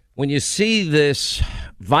when you see this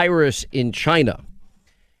virus in China,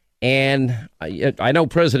 and I know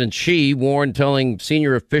President Xi warned, telling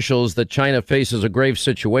senior officials that China faces a grave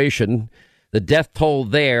situation. The death toll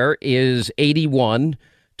there is 81,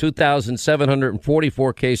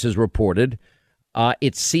 2,744 cases reported.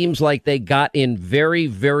 It seems like they got in very,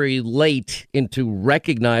 very late into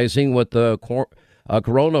recognizing what the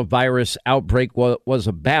coronavirus outbreak was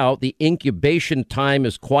about. The incubation time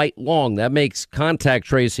is quite long. That makes contact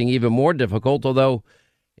tracing even more difficult, although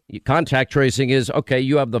contact tracing is, okay,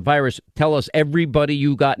 you have the virus. Tell us everybody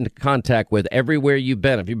you got into contact with, everywhere you've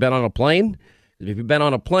been. If you've been on a plane,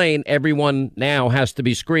 everyone now has to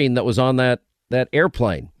be screened that was on that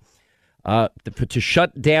airplane. To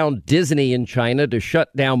shut down Disney in China, to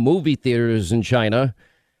shut down movie theaters in China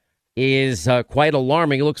is quite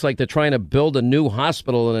alarming. It looks like they're trying to build a new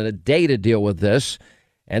hospital in a day to deal with this.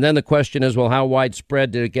 And then the question is, well, how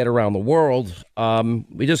widespread did it get around the world?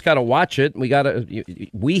 We just got to watch it.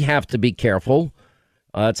 We have to be careful.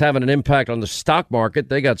 It's having an impact on the stock market.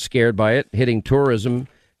 They got scared by it, hitting tourism,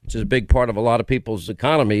 which is a big part of a lot of people's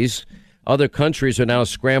economies. Other countries are now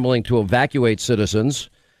scrambling to evacuate citizens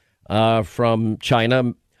from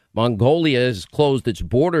China. Mongolia has closed its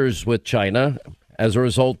borders with China as a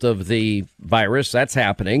result of the virus. That's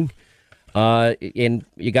happening. And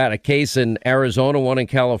you got a case in Arizona, one in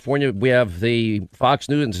California. We have the Fox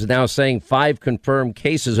News is now saying 5 confirmed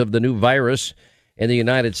cases of the new virus in the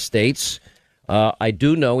United States. I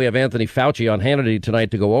do know we have Anthony Fauci on Hannity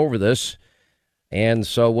tonight to go over this. And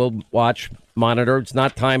so we'll watch, monitor. It's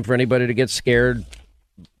not time for anybody to get scared,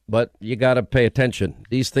 but you got to pay attention.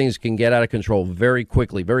 These things can get out of control very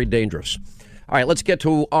quickly, very dangerous. All right, let's get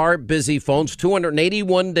to our busy phones.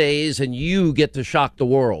 281 days, and you get to shock the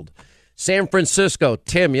world. San Francisco,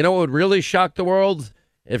 Tim, you know what would really shock the world?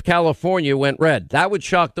 If California went red. That would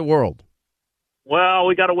shock the world. Well,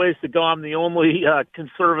 we got a ways to go. I'm the only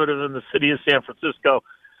conservative in the city of San Francisco.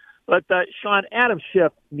 But, Sean, Adam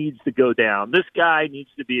Schiff needs to go down. This guy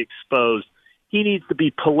needs to be exposed. He needs to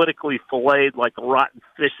be politically filleted like a rotten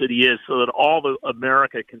fish that he is, so that all of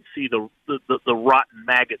America can see the rotten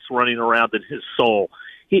maggots running around in his soul.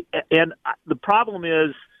 The problem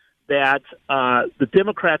is that the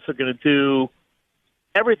Democrats are going to do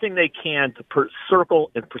everything they can to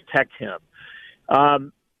circle and protect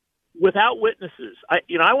him. Without witnesses,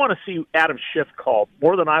 I want to see Adam Schiff called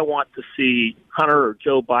more than I want to see Hunter or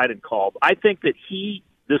Joe Biden called. I think that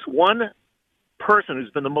this one person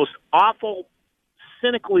who's been the most awful,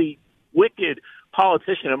 cynically wicked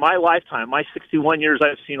politician in my lifetime, my 61 years,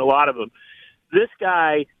 I've seen a lot of them. This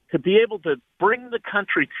guy, to be able to bring the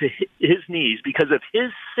country to his knees because of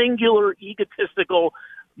his singular, egotistical,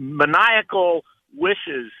 maniacal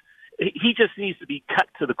wishes, he just needs to be cut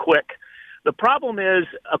to the quick. The problem is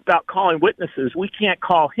about calling witnesses. We can't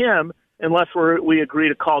call him unless we agree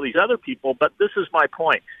to call these other people. But this is my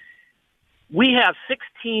point. We have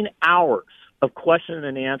 16 hours of question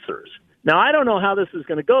and answers. Now, I don't know how this is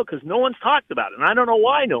going to go because no one's talked about it, and I don't know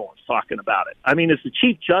why no one's talking about it. I mean, is the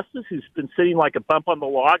Chief Justice, who's been sitting like a bump on the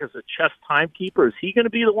log as a chess timekeeper, is he going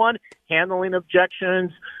to be the one handling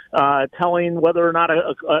objections, telling whether or not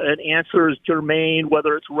an answer is germane,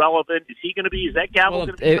 whether it's relevant? Is he going to be? Is that gavel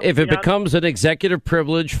going to be? If it becomes an executive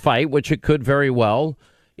privilege fight, which it could very well,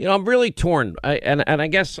 I'm really torn. And I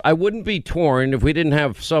guess I wouldn't be torn if we didn't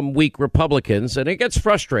have some weak Republicans, and it gets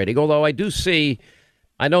frustrating, although I do see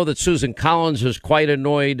I know that Susan Collins is quite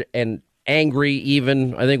annoyed and angry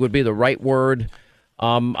even, I think would be the right word.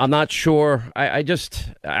 I'm not sure. I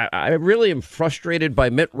really am frustrated by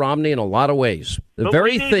Mitt Romney in a lot of ways. The But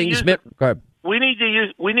very things Mitt. Go ahead. We need to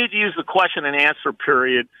use the question and answer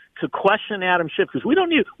period to question Adam Schiff, because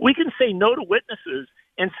we can say no to witnesses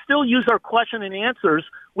and still use our question and answers.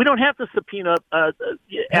 We don't have to subpoena Adam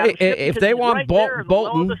Schiff, if they want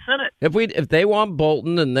Bolton, the Senate. if they want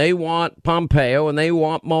Bolton and they want Pompeo and they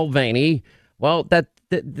want Mulvaney, well, then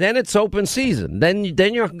it's open season. Then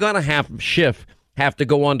you're going to have Schiff have to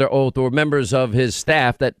go under oath, or members of his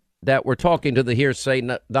staff that were talking to the hearsay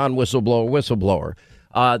non-whistleblower.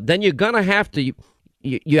 Then you're going to have to.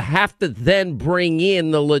 You have to then bring in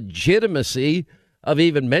the legitimacy of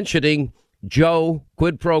even mentioning Joe,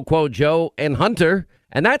 quid pro quo Joe, and Hunter.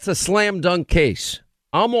 And that's a slam dunk case.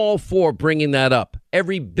 I'm all for bringing that up,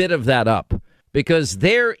 every bit of that up, because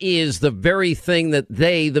there is the very thing that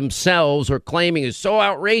they themselves are claiming is so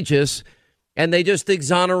outrageous, and they just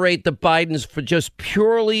exonerate the Bidens for just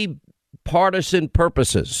purely partisan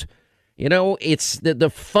purposes. You know, it's the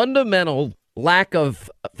fundamental lack of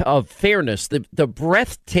fairness, the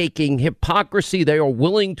breathtaking hypocrisy they are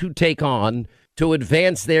willing to take on to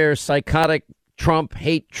advance their psychotic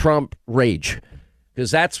hate Trump rage,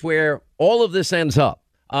 because that's where all of this ends up.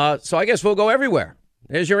 So I guess we'll go everywhere.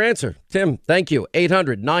 There's your answer. Tim, thank you.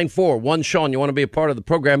 800-941-SEAN. You want to be a part of the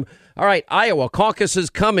program. All right, Iowa caucus is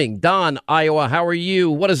coming. Don, Iowa, how are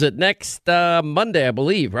you? What is it? Next Monday, I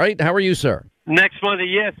believe, right? How are you, sir? Next Monday,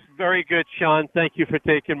 yes. Very good, Sean. Thank you for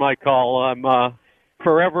taking my call. I'm a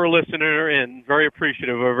forever listener and very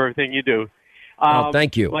appreciative of everything you do.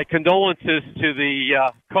 Thank you. My condolences to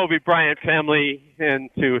the Kobe Bryant family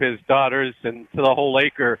and to his daughters and to the whole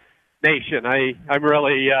Laker nation. I'm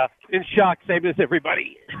really in shock, same as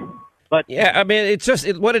everybody. But yeah, I mean, it's just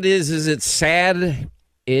what it is it's sad.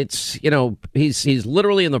 It's, he's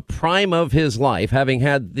literally in the prime of his life, having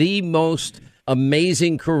had the most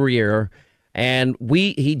amazing career. And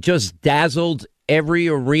he just dazzled every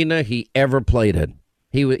arena he ever played in.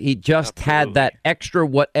 He just had that extra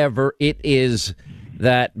whatever it is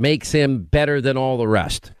that makes him better than all the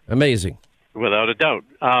rest. Amazing. Without a doubt.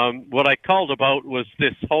 What I called about was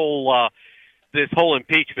this whole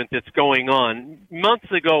impeachment that's going on.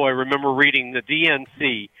 Months ago, I remember reading the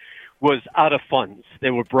DNC was out of funds.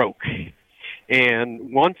 They were broke.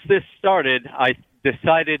 And once this started, I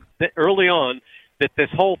decided that early on that this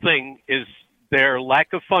whole thing is their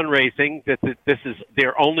lack of fundraising, that this is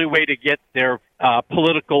their only way to get their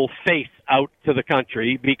political face out to the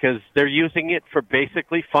country, because they're using it for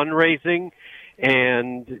basically fundraising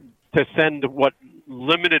and to send what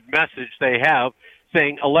limited message they have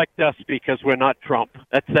saying, elect us because we're not Trump.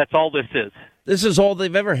 That's all this is. This is all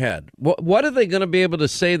they've ever had. What are they going to be able to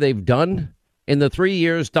say they've done in the 3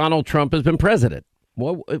 years Donald Trump has been president?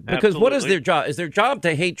 Well, because Absolutely. What is their job? Is their job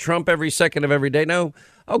to hate Trump every second of every day? No.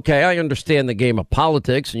 Okay, I understand the game of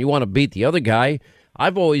politics and you want to beat the other guy.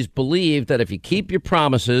 I've always believed that if you keep your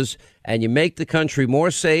promises and you make the country more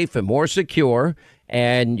safe and more secure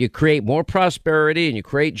and you create more prosperity and you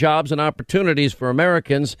create jobs and opportunities for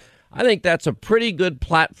Americans, I think that's a pretty good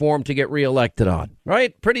platform to get reelected on,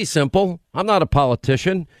 right? Pretty simple. I'm not a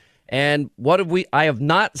politician. And I have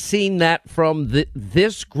not seen that from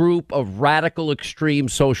this group of radical extreme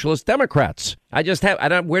socialist Democrats.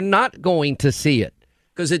 We're not going to see it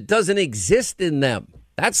because it doesn't exist in them.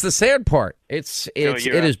 That's the sad part. It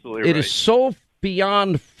is so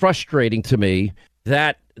beyond frustrating to me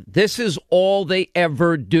that this is all they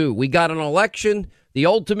ever do. We got an election, the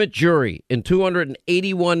ultimate jury in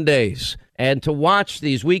 281 days. And to watch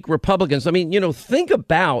these weak Republicans, I mean, think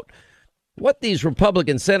about what these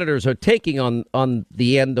Republican senators are taking on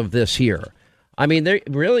the end of this year. I mean, you're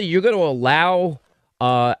going to allow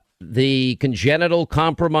the congenital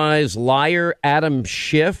compromise liar Adam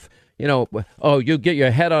Schiff, you get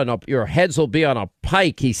your heads will be on a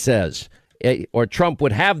pike, he says, or Trump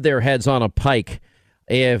would have their heads on a pike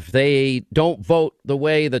if they don't vote the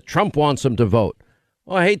way that Trump wants them to vote.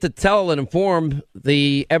 Well, I hate to tell and inform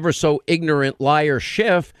the ever so ignorant liar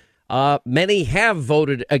Schiff, many have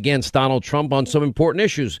voted against Donald Trump on some important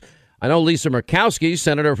issues. I know Lisa Murkowski,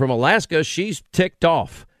 senator from Alaska, she's ticked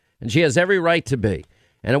off, and she has every right to be.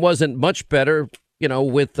 And it wasn't much better,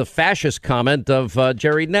 with the fascist comment of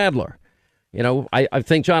Jerry Nadler. I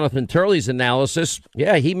think Jonathan Turley's analysis,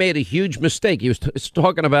 he made a huge mistake. He was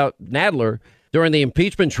talking about Nadler during the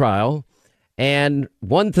impeachment trial. And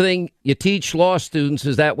one thing you teach law students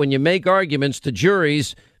is that when you make arguments to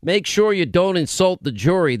juries, make sure you don't insult the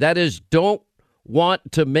jury. That is, don't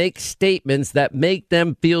want to make statements that make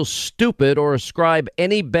them feel stupid or ascribe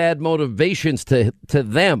any bad motivations to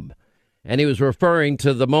them. And he was referring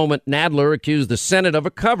to the moment Nadler accused the Senate of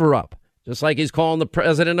a cover-up, just like he's calling the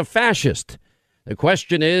president a fascist. The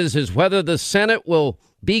question is whether the Senate will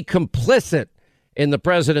be complicit in the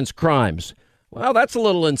president's crimes. Well, that's a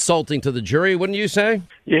little insulting to the jury, wouldn't you say?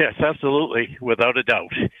 Yes, absolutely, without a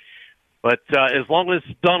doubt. But as long as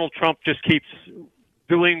Donald Trump just keeps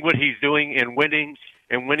doing what he's doing and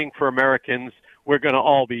winning for Americans, we're going to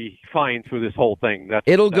all be fine through this whole thing.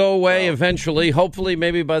 It'll go away eventually, hopefully,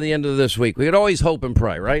 maybe by the end of this week. We could always hope and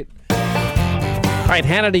pray, right? All right,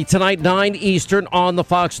 Hannity tonight, 9 Eastern on the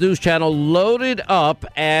Fox News Channel, loaded up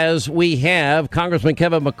as we have Congressman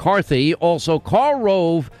Kevin McCarthy, also Karl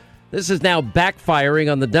Rove. This is now backfiring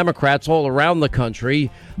on the Democrats all around the country.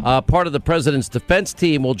 Part of the president's defense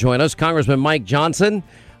team will join us. Congressman Mike Johnson,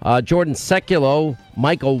 Jordan Sekulow,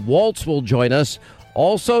 Michael Waltz will join us.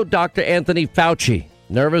 Also, Dr. Anthony Fauci.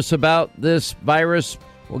 Nervous about this virus?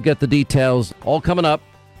 We'll get the details. All coming up.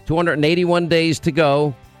 281 days to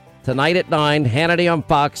go. Tonight at 9, Hannity on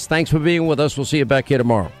Fox. Thanks for being with us. We'll see you back here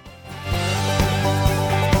tomorrow.